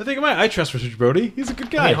might. I trust Richard Brody. He's a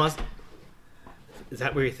good guy. Wait, is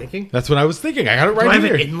that what you're thinking? That's what I was thinking. I got it right do I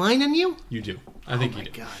here. have an inline in you? You do. I think you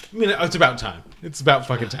do. God. I mean, it's about time. It's about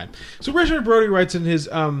fucking time. So Richard Brody writes in his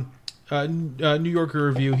New Yorker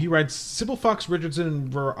review, he writes, Sybil Fox Richardson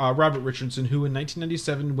and Robert Richardson, who in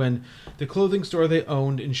 1997, when the clothing store they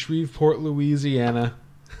owned in Shreveport, Louisiana...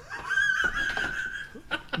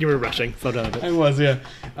 You were rushing. Photo of it. I was, yeah.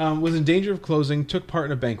 Was in danger of closing, took part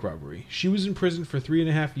in a bank robbery. She was in prison for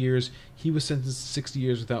 3.5 years. He was sentenced to 60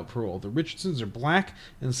 years without parole. The Richardsons are black,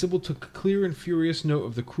 and Sybil took a clear and furious note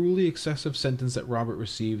of the cruelly excessive sentence that Robert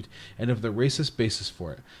received and of the racist basis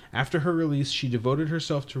for it. After her release, she devoted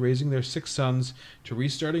herself to raising their 6 sons, to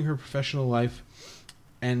restarting her professional life,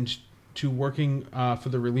 and to working for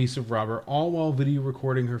the release of Robert, all while video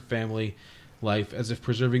recording her family life as if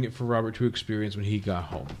preserving it for Robert to experience when he got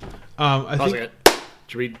home. I think.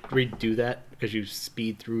 Should we redo that because you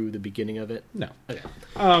speed through the beginning of it? No. Okay.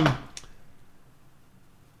 I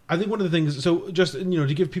think one of the things, so just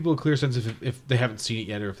to give people a clear sense of if they haven't seen it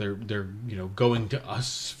yet, or if they're going to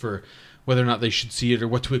us for whether or not they should see it, or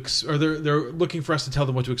what to or they're looking for us to tell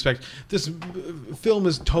them what to expect. This film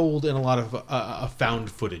is told in a lot of a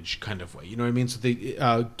found footage kind of way. You know what I mean? So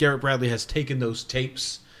Garrett Bradley has taken those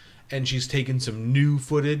tapes. And she's taken some new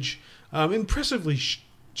footage, impressively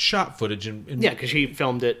shot footage. Yeah, because she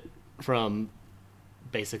filmed it from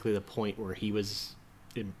basically the point where he was.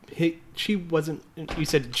 She wasn't. You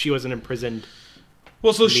said she wasn't imprisoned.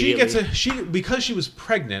 Well, so she gets because she was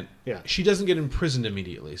pregnant. Yeah. She doesn't get imprisoned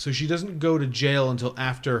immediately, so she doesn't go to jail until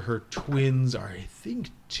after her twins are, I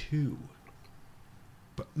think, 2.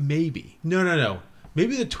 But maybe no.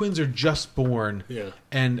 Maybe the twins are just born,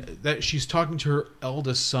 and that she's talking to her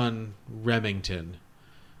eldest son, Remington,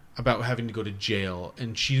 about having to go to jail,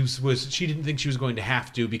 and she didn't think she was going to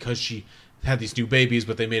have to because she had these new babies,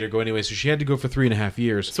 but they made her go anyway, so she had to go for 3.5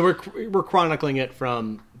 years. So we're chronicling it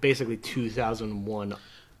from basically 2001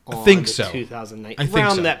 on I think so. 2009, I think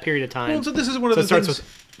around so. that period of time. Well, so this is one of the things. things.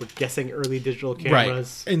 We're guessing early digital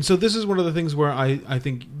cameras, right? And so this is one of the things where I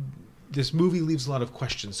think this movie leaves a lot of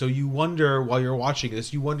questions. So you wonder, while you're watching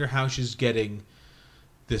this, how she's getting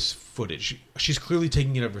this footage. She's clearly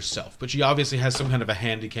taking it of herself, but she obviously has some kind of a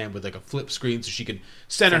handy cam with like a flip screen so she can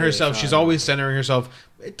center herself. She's always centering herself.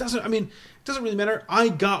 It doesn't really matter. I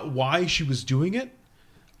got why she was doing it.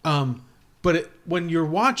 But when you're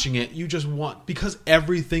watching it, you just want, because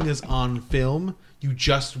everything is on film, you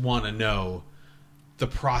just want to know the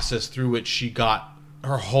process through which she got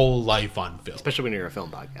her whole life on film. Especially when you're a film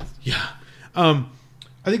podcast. Yeah. I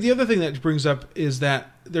think the other thing that brings up is that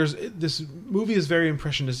this movie is very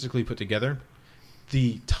impressionistically put together.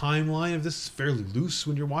 The timeline of this is fairly loose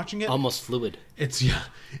when you're watching it. Almost fluid. It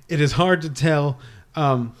is hard to tell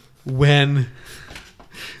when.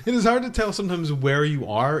 It is hard to tell sometimes where you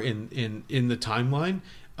are in the timeline.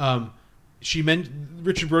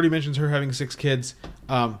 Richard Brody mentions her having 6 kids.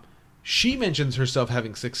 She mentions herself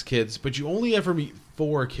having 6 kids, but you only ever meet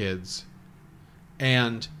 4 kids.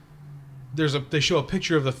 And they show a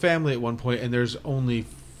picture of the family at one point, and there's only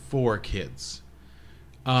 4 kids.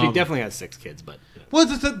 She definitely has 6 kids, but well,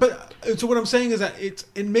 so what I'm saying is that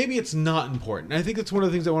maybe it's not important. I think that's one of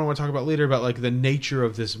the things I want to talk about later about like the nature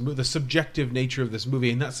of this, the subjective nature of this movie,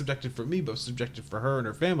 and not subjective for me, but subjective for her and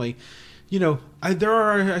her family. There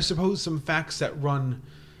are, I suppose, some facts that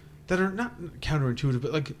that are not counterintuitive,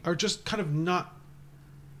 but like are just kind of not.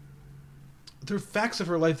 They're facts of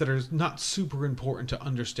her life that are not super important to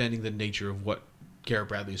understanding the nature of what Garrett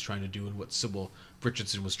Bradley is trying to do and what Sybil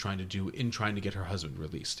Richardson was trying to do in trying to get her husband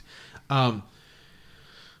released. To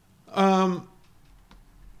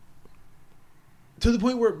the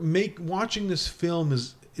point where watching this film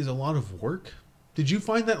is a lot of work. Did you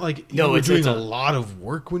find that like you were doing a lot of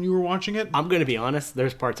work when you were watching it? I'm going to be honest.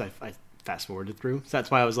 There's parts I fast forwarded through. So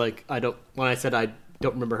that's why I was like, when I said I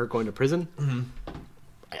don't remember her going to prison. Mm-hmm.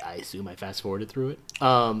 I assume I fast forwarded through it.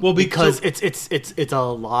 Because it's a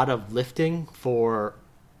lot of lifting for,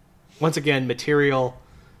 once again, material.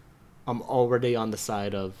 I'm already on the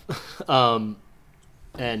side of,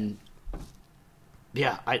 and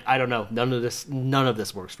yeah, I don't know. None of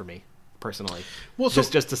this works for me personally. Well,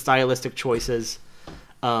 just the stylistic choices,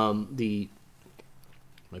 my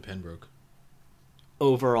pen broke.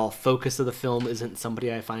 Overall focus of the film isn't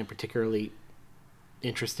somebody I find particularly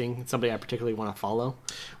interesting, somebody I particularly want to follow,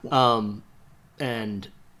 and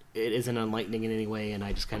it isn't enlightening in any way, and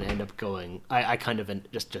I just kind of end up going. I kind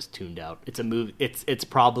of just tuned out. It's a movie. It's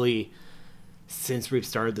probably, since we've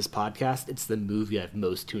started this podcast, it's the movie I've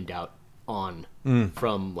most tuned out on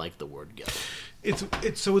from like the word go.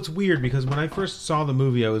 It's weird because when I first saw the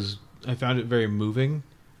movie, I found it very moving.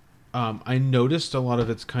 I noticed a lot of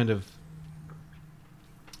its kind of.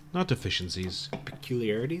 Not deficiencies.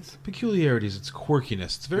 Peculiarities? Peculiarities. It's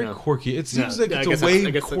quirkiness. It's very quirky. It seems like it's a way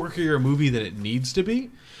quirkier movie than it needs to be.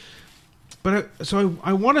 But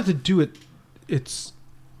I wanted to do it.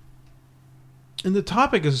 And the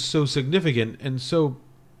topic is so significant and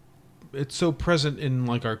it's so present in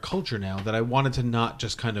like our culture now that I wanted to not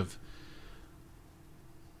just kind of.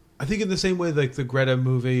 I think in the same way like the Greta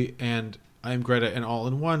movie and I Am Greta and All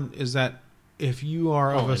in One is that if you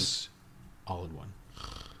are All in One.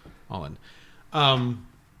 All in.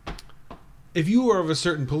 If you are of a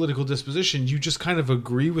certain political disposition, you just kind of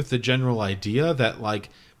agree with the general idea that like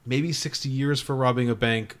maybe 60 years for robbing a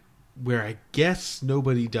bank where I guess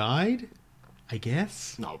nobody died. I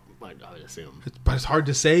guess. No, I would assume. But it's hard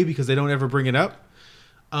to say because they don't ever bring it up.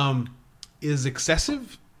 Is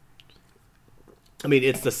excessive. I mean,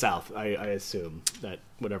 it's the South. I assume that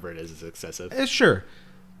whatever it is excessive. Sure.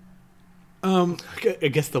 I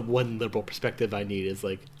guess the one liberal perspective I need is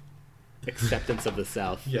like acceptance of the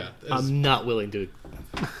South. Yeah, I'm not willing to.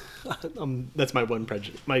 That's my one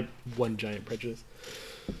prejudice. My one giant prejudice.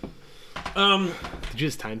 Did you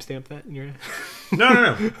just timestamp that in your?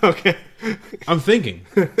 No. Okay. I'm thinking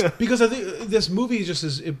because I think this movie just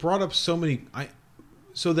is. It brought up so many.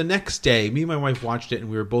 So the next day, me and my wife watched it, and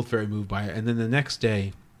we were both very moved by it. And then the next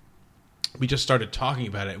day, we just started talking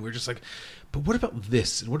about it, and we were just like, "But what about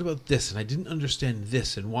this? And what about this? And I didn't understand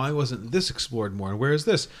this, and why wasn't this explored more? And where is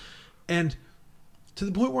this?" And to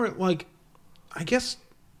the point where, like, I guess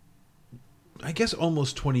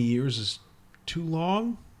almost 20 years is too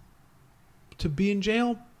long to be in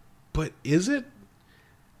jail, but is it?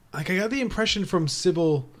 Like, I got the impression from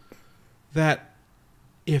Sybil that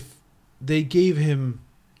if they gave him,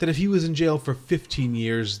 that if he was in jail for 15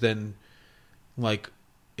 years, then, like,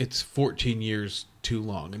 it's 14 years too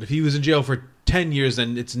long. And if he was in jail for 10 years,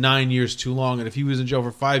 then it's 9 years too long. And if he was in jail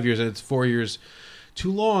for 5 years, then it's 4 years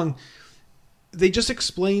too long. They just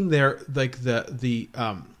explain their, like, the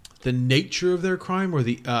nature of their crime or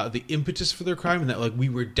the impetus for their crime, and that, like, we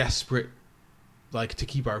were desperate, like, to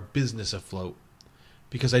keep our business afloat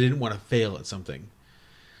because I didn't want to fail at something.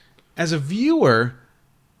 As a viewer,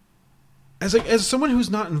 as someone who's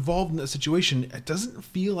not involved in that situation, it doesn't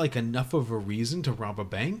feel like enough of a reason to rob a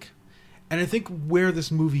bank. And I think where this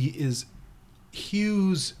movie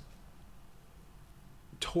hews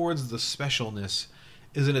towards the specialness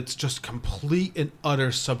is in its just complete and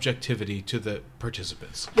utter subjectivity to the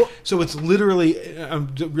participants. Well, so it's literally,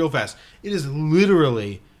 real fast, it is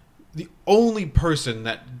literally the only person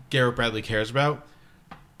that Garrett Bradley cares about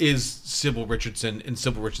is Sybil Richardson and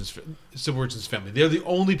Sybil Richardson's family. They're the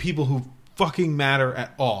only people who fucking matter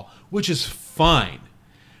at all, which is fine.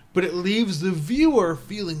 But it leaves the viewer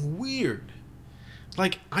feeling weird.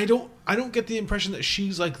 Like, I don't get the impression that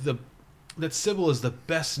she's like that Sybil is the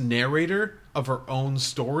best narrator of her own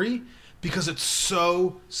story because it's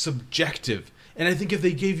so subjective. And I think if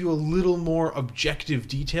they gave you a little more objective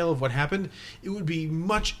detail of what happened, it would be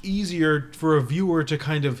much easier for a viewer to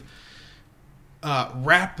kind of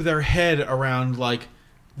wrap their head around, like,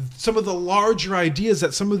 some of the larger ideas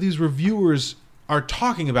that some of these reviewers are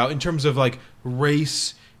talking about in terms of, like,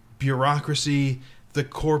 race, bureaucracy, the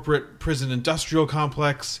corporate prison industrial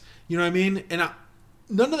complex. You know what I mean? And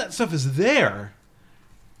none of that stuff is there.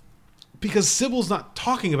 because Sybil's not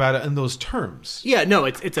talking about it in those terms. Yeah, no,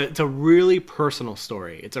 it's a really personal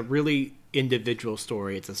story. It's a really individual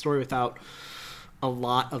story. It's a story without a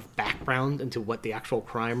lot of background into what the actual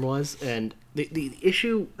crime was. And the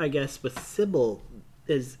issue, I guess, with Sybil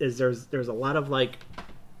is there's a lot of like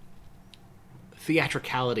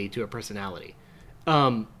theatricality to her personality.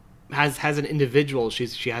 As an individual,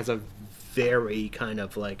 she has a very kind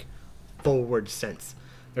of like forward sense.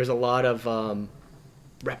 There's a lot of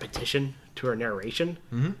repetition to her narration.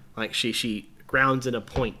 Mm-hmm. Like she grounds in a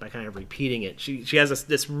point by kind of repeating it. She has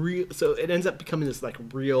this real, so it ends up becoming this like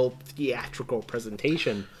real theatrical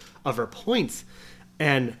presentation of her points.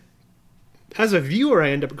 And as a viewer,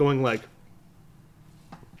 I end up going like,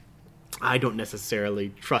 I don't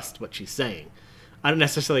necessarily trust what she's saying. I don't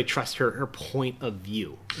necessarily trust her point of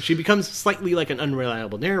view. She becomes slightly like an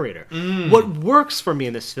unreliable narrator. What works for me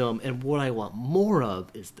in this film and what I want more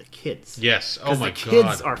of is the kids. Yes. Oh my god. The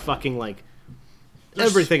kids are fucking like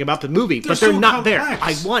everything about the movie, but they're so not there.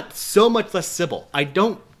 complex. I want so much less Sybil. I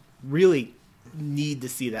don't really need to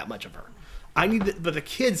see that much of her. But the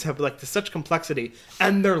kids have like such complexity,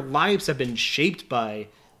 and their lives have been shaped by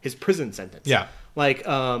his prison sentence. Yeah. Like,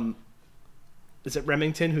 is it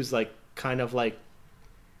Remington who's like kind of like,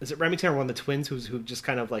 is it Remington or one of the twins who just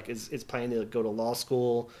kind of like is planning to go to law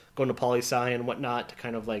school, going to poli-sci and whatnot to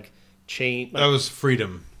kind of like change? Like, That was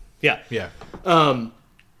Freedom. Yeah. Yeah.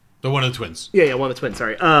 The one of the twins. Yeah, one of the twins.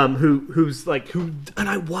 Sorry. Who's like and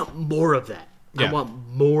I want more of that. Yeah. I want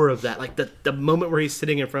more of that. Like the moment where he's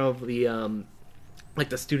sitting in front of the like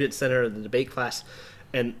the student center of the debate class,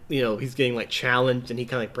 and he's getting like challenged, and he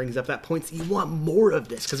kind of like brings up that point. So you want more of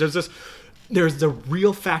this because there's the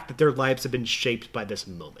real fact that their lives have been shaped by this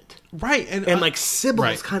moment. Right. And like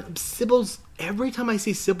Sybil's right. Sybil's every time I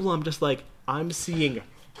see Sybil, I'm just like, I'm seeing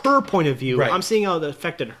her point of view. Right. I'm seeing how it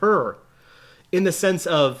affected her in the sense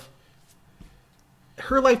of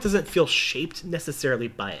her life doesn't feel shaped necessarily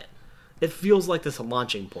by it. It feels like this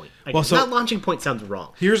launching point. Not launching point sounds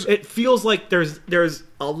wrong. It feels like there's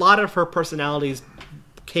a lot of her personalities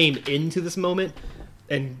came into this moment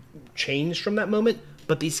and changed from that moment,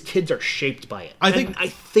 but these kids are shaped by it. I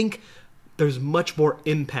think there's much more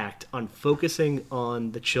impact on focusing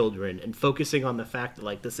on the children and focusing on the fact that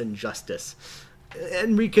like this injustice.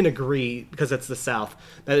 And we can agree, because it's the South,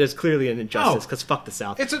 that it is clearly an injustice, because fuck the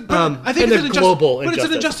South. I think it's an global injustice. But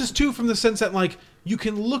it's an injustice, too, from the sense that, like, you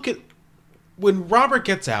can look at... When Robert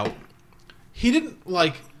gets out, he didn't,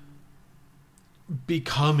 like,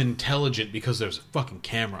 become intelligent because there's a fucking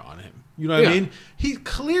camera on him. You know what I mean? He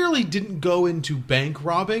clearly didn't go into bank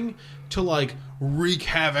robbing to, like, wreak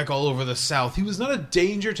havoc all over the South. He was not a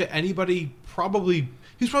danger to anybody, probably...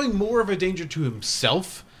 He was probably more of a danger to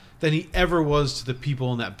himself than he ever was to the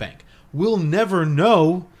people in that bank. We'll never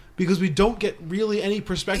know because we don't get really any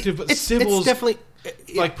perspective, but Sybil's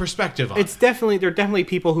perspective on it. There are definitely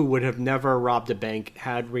people who would have never robbed a bank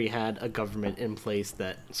had we had a government in place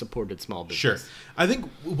that supported small business. Sure. I think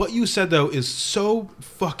what you said, though, is so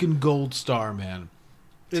fucking gold star, man.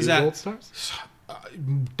 Is that gold stars?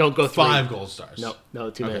 Don't go 5 gold stars.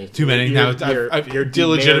 No, too many. Too many. Now I've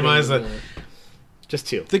delegitimized that. Just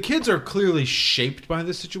 2. The kids are clearly shaped by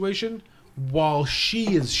this situation, while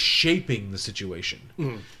she is shaping the situation.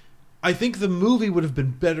 I think the movie would have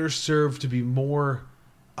been better served to be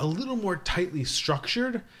a little more tightly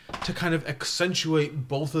structured to kind of accentuate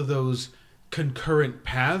both of those concurrent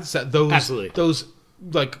paths that those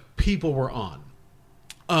like people were on,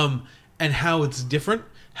 and how it's different,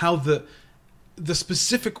 how the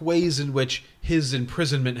specific ways in which his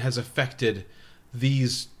imprisonment has affected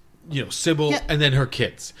these. Sybil and then her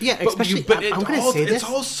kids. Yeah, especially. I'm going to say this. It's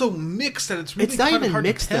all so mixed that it's really it's not even hard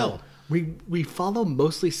mixed to tell. Though. We follow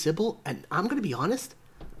mostly Sybil, and I'm going to be honest.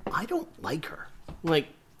 I don't like her. Like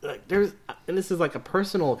there's, and this is like a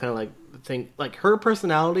personal kind of like thing. Like her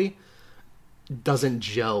personality doesn't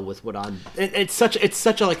gel with what I'm. It's such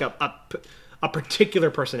a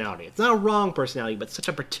particular personality. It's not a wrong personality, but such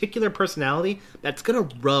a particular personality that's going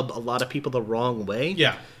to rub a lot of people the wrong way.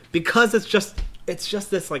 Yeah, because it's just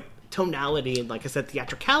this like tonality and, like I said,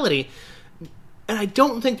 theatricality, and I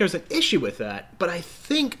don't think there's an issue with that, but I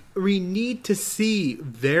think we need to see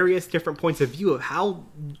various different points of view of how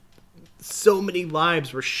so many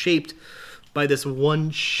lives were shaped by this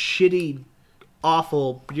one shitty,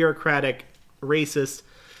 awful, bureaucratic, racist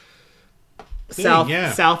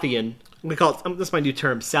Southian. We call it. This is my new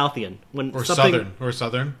term, Southian. Southern.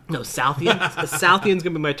 No, Southian. Southian's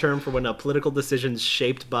gonna be my term for when a political decision's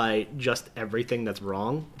shaped by just everything that's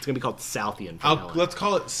wrong. It's gonna be called Southian. Let's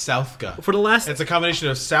call it Southka. For the last, it's a combination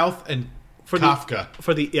of South and Kafka.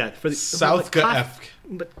 For the Southka.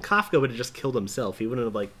 But Kafka would have just killed himself. He wouldn't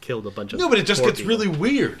have like killed a bunch of. No, but it just poor gets people. really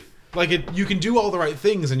weird. Like you can do all the right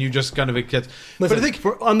things, and you just kind of it gets. Listen, but I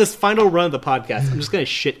think on this final run of the podcast, I'm just going to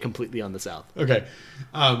shit completely on the South. Okay,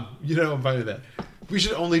 I'm fine with that. We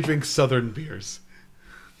should only drink Southern beers.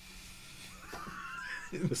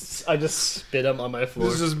 I just spit them on my floor.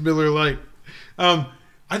 This is Miller Lite.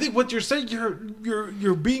 I think what you're saying,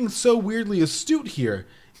 you're being so weirdly astute here,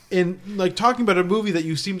 in like talking about a movie that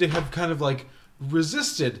you seem to have kind of like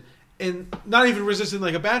resisted, and not even resisted in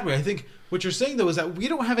like a bad way. I think what you're saying though is that we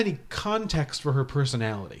don't have any context for her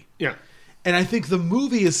personality. Yeah, and I think the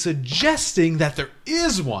movie is suggesting that there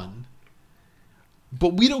is one,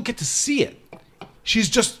 but we don't get to see it. She's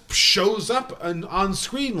just shows up on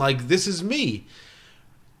screen like, this is me.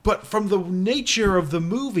 But from the nature of the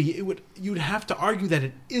movie, you'd have to argue that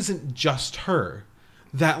it isn't just her.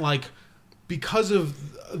 That like because of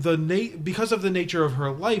the nature of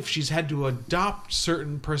her life, she's had to adopt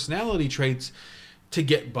certain personality traits to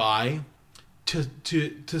get by,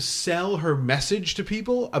 to sell her message to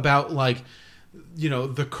people about like,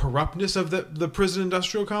 the corruptness of the prison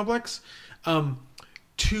industrial complex,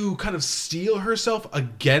 to kind of steel herself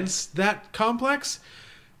against that complex.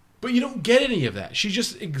 But you don't get any of that. She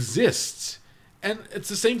just exists. And it's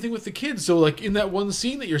the same thing with the kids. So, like, in that one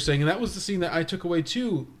scene that you're saying, and that was the scene that I took away,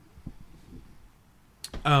 too.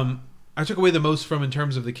 I took away the most from in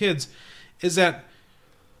terms of the kids, is that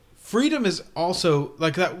Freedom is also,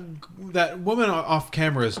 like, that woman off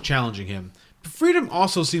camera is challenging him. But Freedom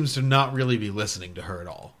also seems to not really be listening to her at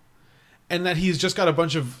all. And that he's just got a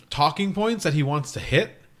bunch of talking points that he wants to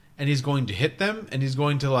hit. And he's going to hit them, and he's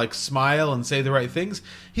going to like smile and say the right things.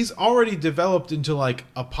 He's already developed into like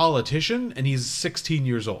a politician, and he's 16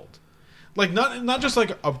 years old. Like not just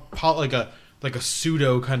like a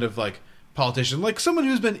pseudo kind of like politician, like someone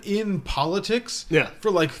who's been in politics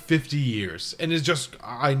for like 50 years, and is just,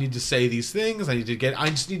 I need to say these things. I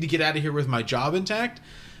just need to get out of here with my job intact.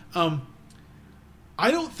 I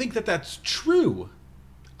don't think that that's true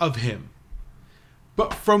of him,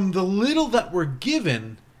 but from the little that we're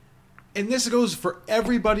given. And this goes for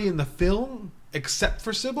everybody in the film except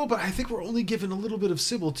for Sybil, but I think we're only given a little bit of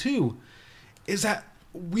Sybil too. Is that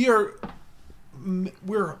we are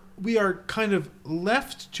kind of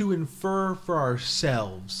left to infer for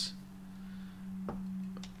ourselves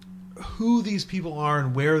who these people are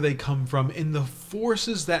and where they come from, and the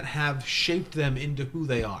forces that have shaped them into who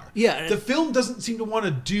they are. Yeah, the film doesn't seem to want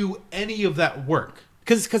to do any of that work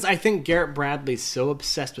because I think Garrett Bradley's so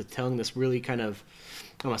obsessed with telling this really kind of,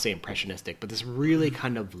 I don't want to say impressionistic, but this really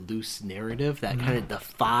kind of loose narrative that kind of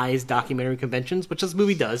defies documentary conventions, which this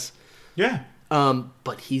movie does. Yeah.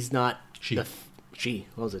 But he's not She's not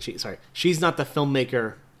the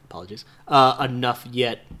filmmaker, apologies, enough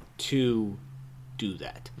yet to do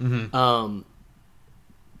that.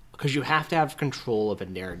 Because you have to have control of a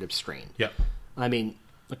narrative strain. Yep. I mean,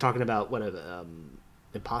 we're talking about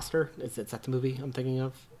Imposter? Is that the movie I'm thinking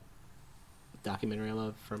of? Documentary I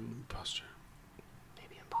love from Imposter.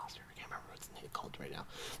 Called right now.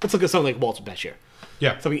 Let's look at something like Walter Bashir.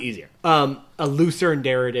 Yeah, something easier. A looser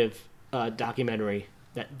narrative documentary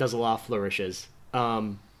that does a lot of flourishes,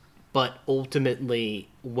 but ultimately,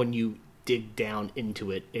 when you dig down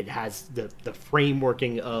into it, it has the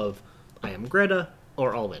frameworking of I Am Greta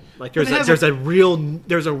or All In. Like there's a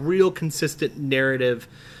real consistent narrative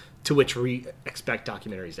to which we expect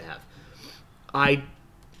documentaries to have.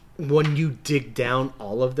 When you dig down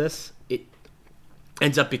all of this, it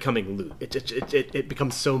ends up becoming loose. It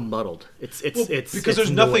becomes so muddled. It's because there's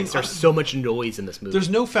nothing. There's so much noise in this movie. There's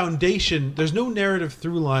no foundation. There's no narrative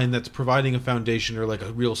through line that's providing a foundation or like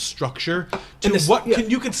a real structure to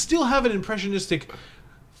you could still have an impressionistic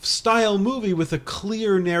style movie with a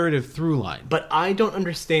clear narrative through line. But I don't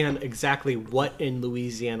understand exactly what in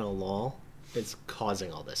Louisiana law is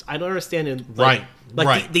causing all this. I don't understand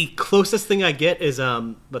the closest thing I get is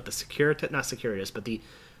but the Securitas, but the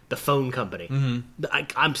phone company.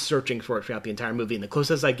 I'm searching for it throughout the entire movie, and the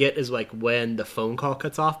closest I get is like when the phone call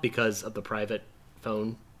cuts off because of the private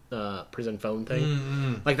phone, prison phone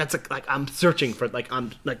thing. Like I'm searching for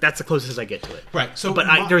that's the closest I get to it. Right. So,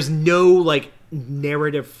 but there's no like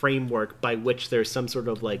narrative framework by which there's some sort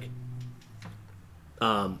of like,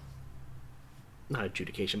 not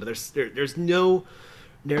adjudication, but there's no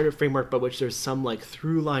narrative framework by which there's some like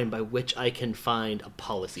through line by which I can find a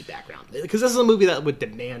policy background, because this is a movie that would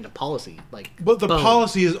demand a policy but the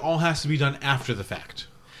policy all has to be done after the fact,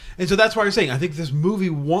 and so that's why I'm saying I think this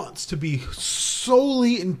movie wants to be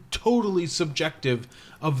solely and totally subjective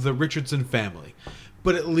of the Richardson family,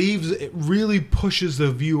 but it really pushes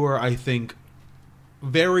the viewer, I think,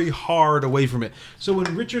 very hard away from it. So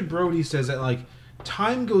when Richard Brody says that like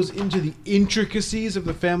time goes into the intricacies of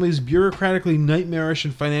the family's bureaucratically nightmarish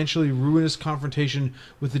and financially ruinous confrontation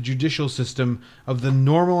with the judicial system, of the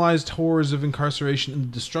normalized horrors of incarceration and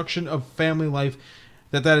the destruction of family life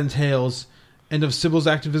that entails, and of Sybil's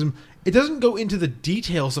activism. It doesn't go into the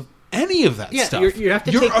details of any of that stuff. You have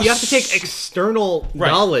to take external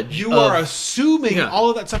knowledge. You are assuming all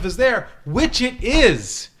of that stuff is there, which it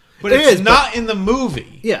is. But it's not in the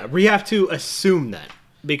movie. Yeah, we have to assume that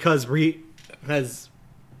because as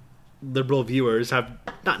liberal viewers have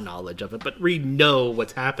not knowledge of it, but we know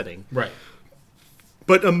what's happening. Right.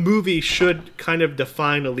 But a movie should kind of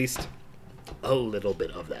define at least a little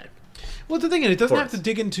bit of that. Well, the thing is, it doesn't have to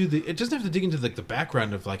dig into like the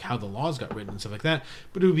background of like how the laws got written and stuff like that.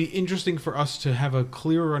 But it would be interesting for us to have a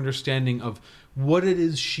clearer understanding of what it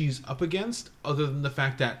is she's up against, other than the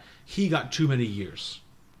fact that he got too many years.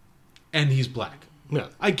 And he's black. Yeah.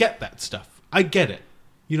 I get that stuff. I get it.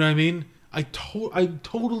 You know what I mean? I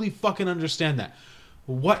totally fucking understand that.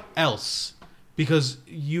 What else? Because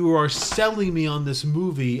you are selling me on this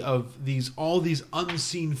movie of all these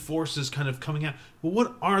unseen forces kind of coming out. Well,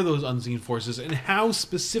 what are those unseen forces, and how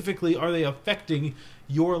specifically are they affecting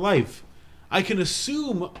your life? I can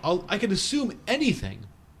assume anything,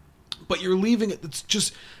 but you're leaving it.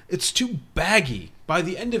 It's too baggy. By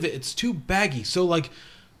the end of it, it's too baggy. So like,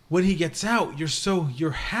 when he gets out,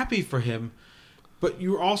 you're happy for him, but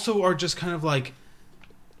you also are just kind of like,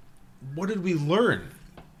 what did we learn?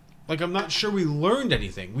 Like, I'm not sure we learned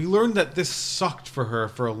anything. We learned that this sucked for her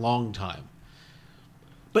for a long time.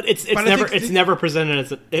 But it's never presented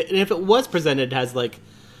as and if it was presented as like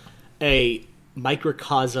a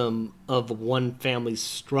microcosm of one family's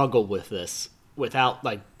struggle with this, without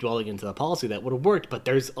like dwelling into the policy, that would have worked. But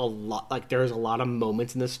there's a lot of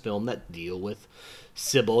moments in this film that deal with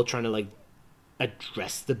Sybil trying to like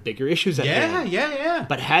address the bigger issues at hand. Yeah.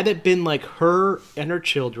 But had it been like her and her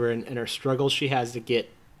children and her struggles she has to get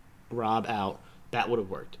Rob out, that would have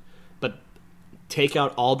worked. But take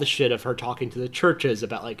out all the shit of her talking to the churches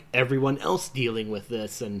about like everyone else dealing with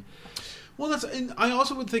this, and and I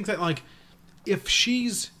also would think that like, if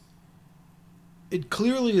it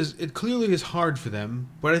clearly is hard for them,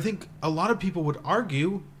 but I think a lot of people would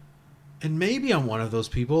argue, and maybe I'm one of those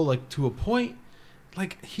people, like to a point,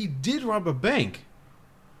 like he did rob a bank.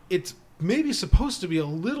 It's maybe supposed to be a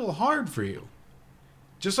little hard for you.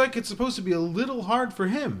 Just like it's supposed to be a little hard for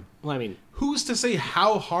him. Well, I mean, who's to say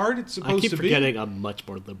how hard it's supposed to be? I keep forgetting I'm much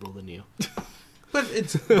more liberal than you.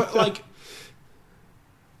 but like,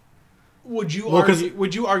 would you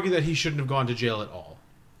argue that he shouldn't have gone to jail at all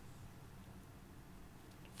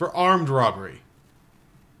for armed robbery?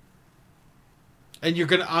 And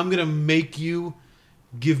I'm gonna make you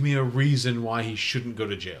give me a reason why he shouldn't go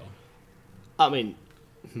to jail. I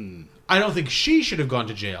mean, I don't think she should have gone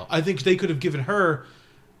to jail. I think they could have given her,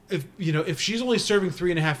 if she's only serving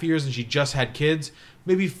 3.5 years and she just had kids,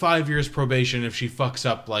 maybe 5 years probation if she fucks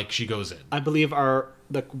up like she goes in. I believe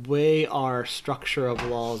the way our structure of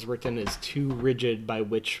law is written is too rigid, by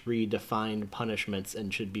which we define punishments,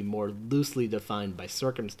 and should be more loosely defined by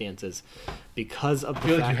circumstances, because of the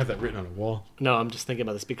fact... like you have that written on a wall. No, I'm just thinking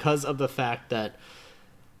about this. Because of the fact that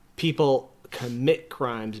people commit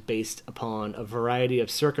crimes based upon a variety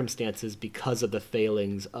of circumstances because of the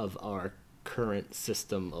failings of our current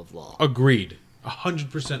system of law. Agreed.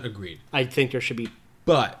 100% agreed. I think there should be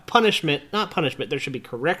not punishment, there should be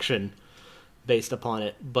correction based upon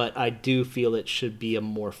it, but I do feel it should be a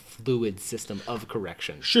more fluid system of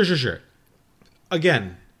correction. Sure.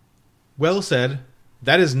 Again, well said.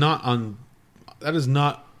 That is not on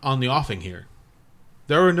the offing here.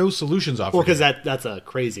 There are no solutions offered. Well, because that's a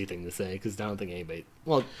crazy thing to say, because I don't think anybody...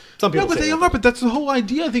 Well, some people say that. But that's the whole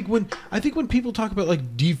idea. I think when people talk about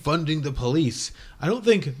like defunding the police, I don't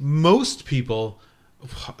think most people,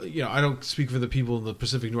 I don't speak for the people in the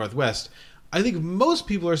Pacific Northwest, I think most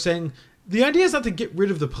people are saying the idea is not to get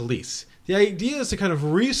rid of the police. The idea is to kind of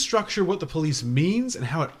restructure what the police means and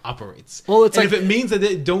how it operates. Well, it's if it means that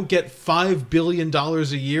they don't get $5 billion a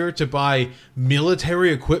year to buy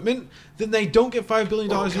military equipment, then they don't get $5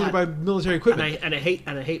 billion a year to buy military equipment. And I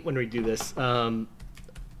hate when we do this.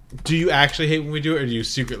 Do you actually hate when we do it, or do you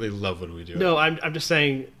secretly love when we do it? No, I'm just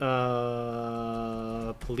saying,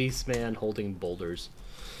 policeman holding boulders.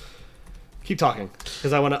 Keep talking,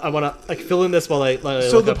 because I want to like fill in this while I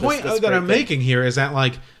so the point that I'm making here is that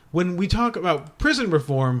like, when we talk about prison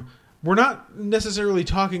reform, we're not necessarily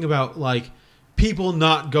talking about like people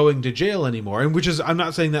not going to jail anymore. And I'm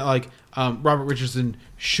not saying that like Robert Richardson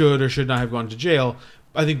should or should not have gone to jail.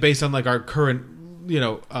 I think based on like our current,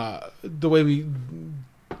 the way we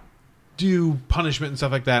do punishment and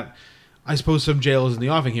stuff like that, I suppose some jail is in the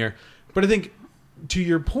offing here. But I think to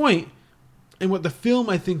your point, and what the film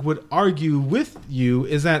I think would argue with you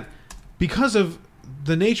is that because of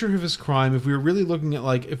the nature of his crime, if we were really looking at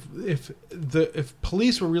like if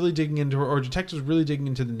police were really digging into, or detectives were really digging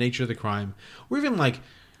into the nature of the crime, or even like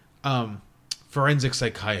forensic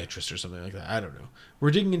psychiatrists or something like that, I don't know. We're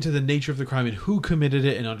digging into the nature of the crime and who committed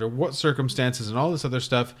it and under what circumstances and all this other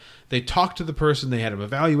stuff. They talked to the person, they had him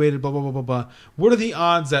evaluated, blah blah blah blah blah. What are the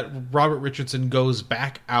odds that Robert Richardson goes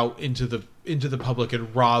back out into the public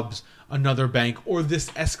and robs another bank, or this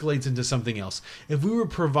escalates into something else? If we were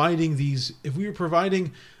providing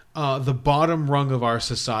the bottom rung of our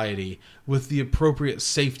society with the appropriate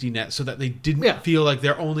safety net so that they didn't feel like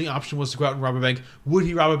their only option was to go out and rob a bank, would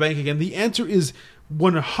he rob a bank again? The answer is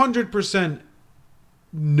 100%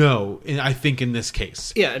 no, I think, in this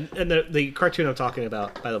case. Yeah, and the cartoon I'm talking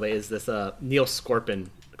about, by the way, is this Neil Scorpin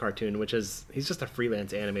cartoon, which is, he's just a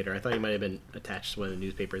freelance animator. I thought he might have been attached to one of the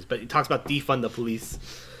newspapers, but he talks about defund the police.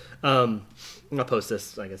 I'll post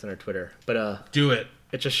this, I guess, on our Twitter. But do it.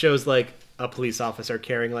 It just shows like a police officer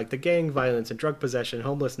carrying like the gang violence and drug possession,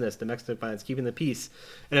 homelessness, domestic violence, keeping the peace,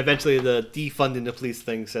 and eventually the defunding the police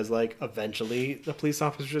thing says like eventually the police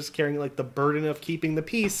officer is carrying like the burden of keeping the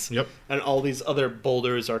peace. Yep. And all these other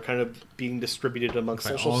boulders are kind of being distributed amongst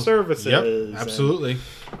social services. Yep, absolutely.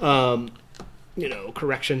 And,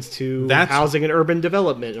 corrections to housing and urban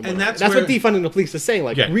development. And that's what defunding the police is saying.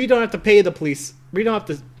 Like, we don't have to pay the police. We don't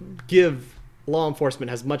have to give law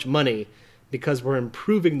enforcement as much money because we're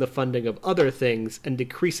improving the funding of other things and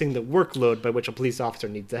decreasing the workload by which a police officer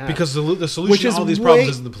needs to have. Because the solution to all these problems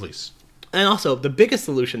isn't the police. And also, the biggest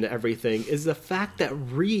solution to everything is the fact that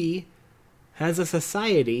we, as a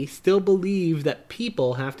society, still believe that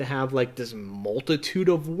people have to have like this multitude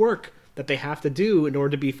of work that they have to do in order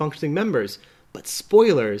to be functioning members. But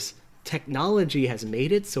spoilers, technology has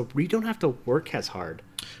made it so we don't have to work as hard.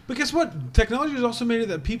 But guess what? Technology has also made it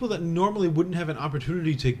that people that normally wouldn't have an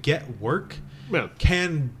opportunity to get work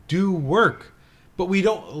can do work. But we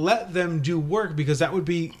don't let them do work because that would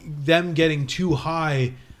be them getting too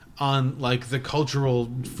high on like the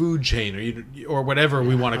cultural food chain or whatever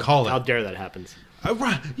we want to call it. How dare that happens?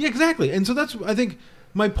 Right. Yeah, exactly. And so that's, I think,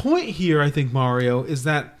 my point here, I think, Mario, is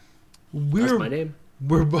that that's my name.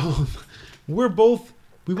 We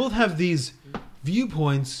both have these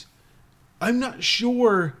viewpoints. I'm not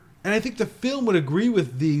sure, and I think the film would agree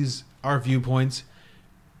with our viewpoints,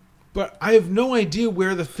 but I have no idea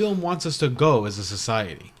where the film wants us to go as a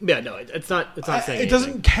society. Yeah, no, it's not saying it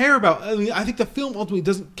doesn't care about, I think the film ultimately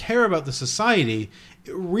doesn't care about the society.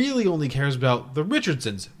 It really only cares about the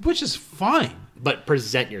Richardsons, which is fine. But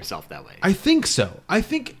present yourself that way. I think so. I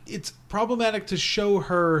think it's problematic to show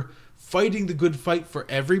her fighting the good fight for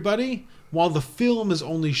everybody, while the film is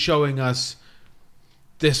only showing us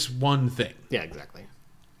this one thing. Yeah, exactly.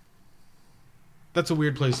 That's a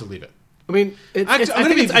weird place to leave it. I mean,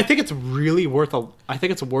 I think it's really worth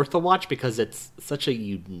a watch because it's such a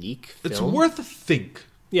unique film. It's worth a think.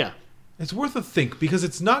 Yeah. It's worth a think because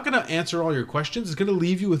it's not going to answer all your questions. It's going to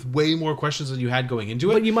leave you with way more questions than you had going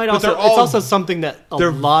into it. But you might also, it's also something that a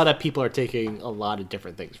lot of people are taking a lot of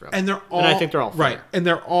different things from. And I think they're all fair. Right. And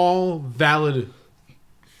they're all valid.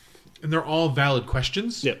 And they're all valid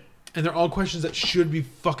questions. Yep. And they're all questions that should be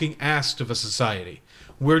fucking asked of a society.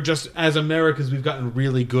 We're just, as Americans, we've gotten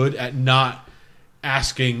really good at not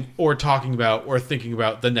asking or talking about or thinking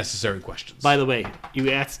about the necessary questions. By the way, you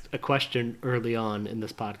asked a question early on in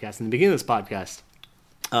this podcast, in the beginning of this podcast.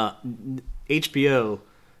 HBO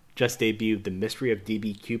just debuted The Mystery of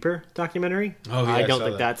D.B. Cooper documentary. Oh, yeah, I don't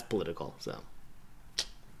think that's political. So,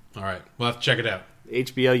 all right, we'll have to check it out.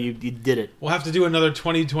 HBO, you did it. We'll have to do another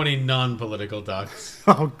 2020 non-political docs.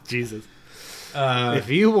 Oh, Jesus. If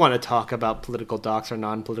you want to talk about political docs or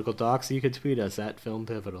non-political docs, you could tweet us at Film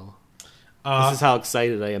Pivotal. This is how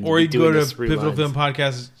excited I am. Or you can go to Pivotal Film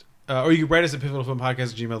Podcast, or you can write us at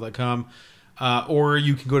pivotalfilmpodcast@gmail.com, or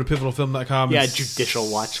you can go to pivotalfilm.com. Yeah, Judicial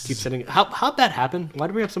Watch keeps sending. How'd that happen? Why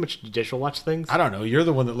do we have so much Judicial Watch things? I don't know. You're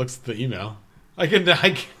the one that looks at the email. I can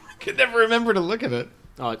never remember to look at it.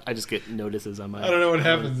 Oh, I just get notices on my... I don't know what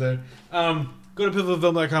happens there. Go to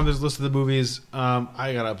pivotalfilm.com. There's a list of the movies.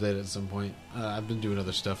 I got to update it at some point. I've been doing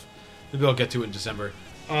other stuff. Maybe I'll get to it in December.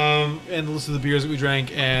 And the list of the beers that we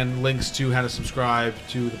drank and links to how to subscribe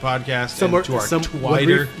to the podcast and to our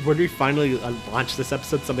Twitter. When we finally launched this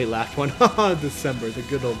episode, somebody laughed one. December, the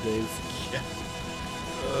good old days. Yeah.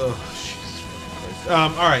 Oh, Jesus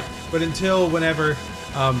Christ. All right. But until whenever,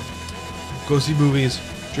 go see movies,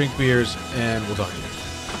 drink beers, and we'll talk to you.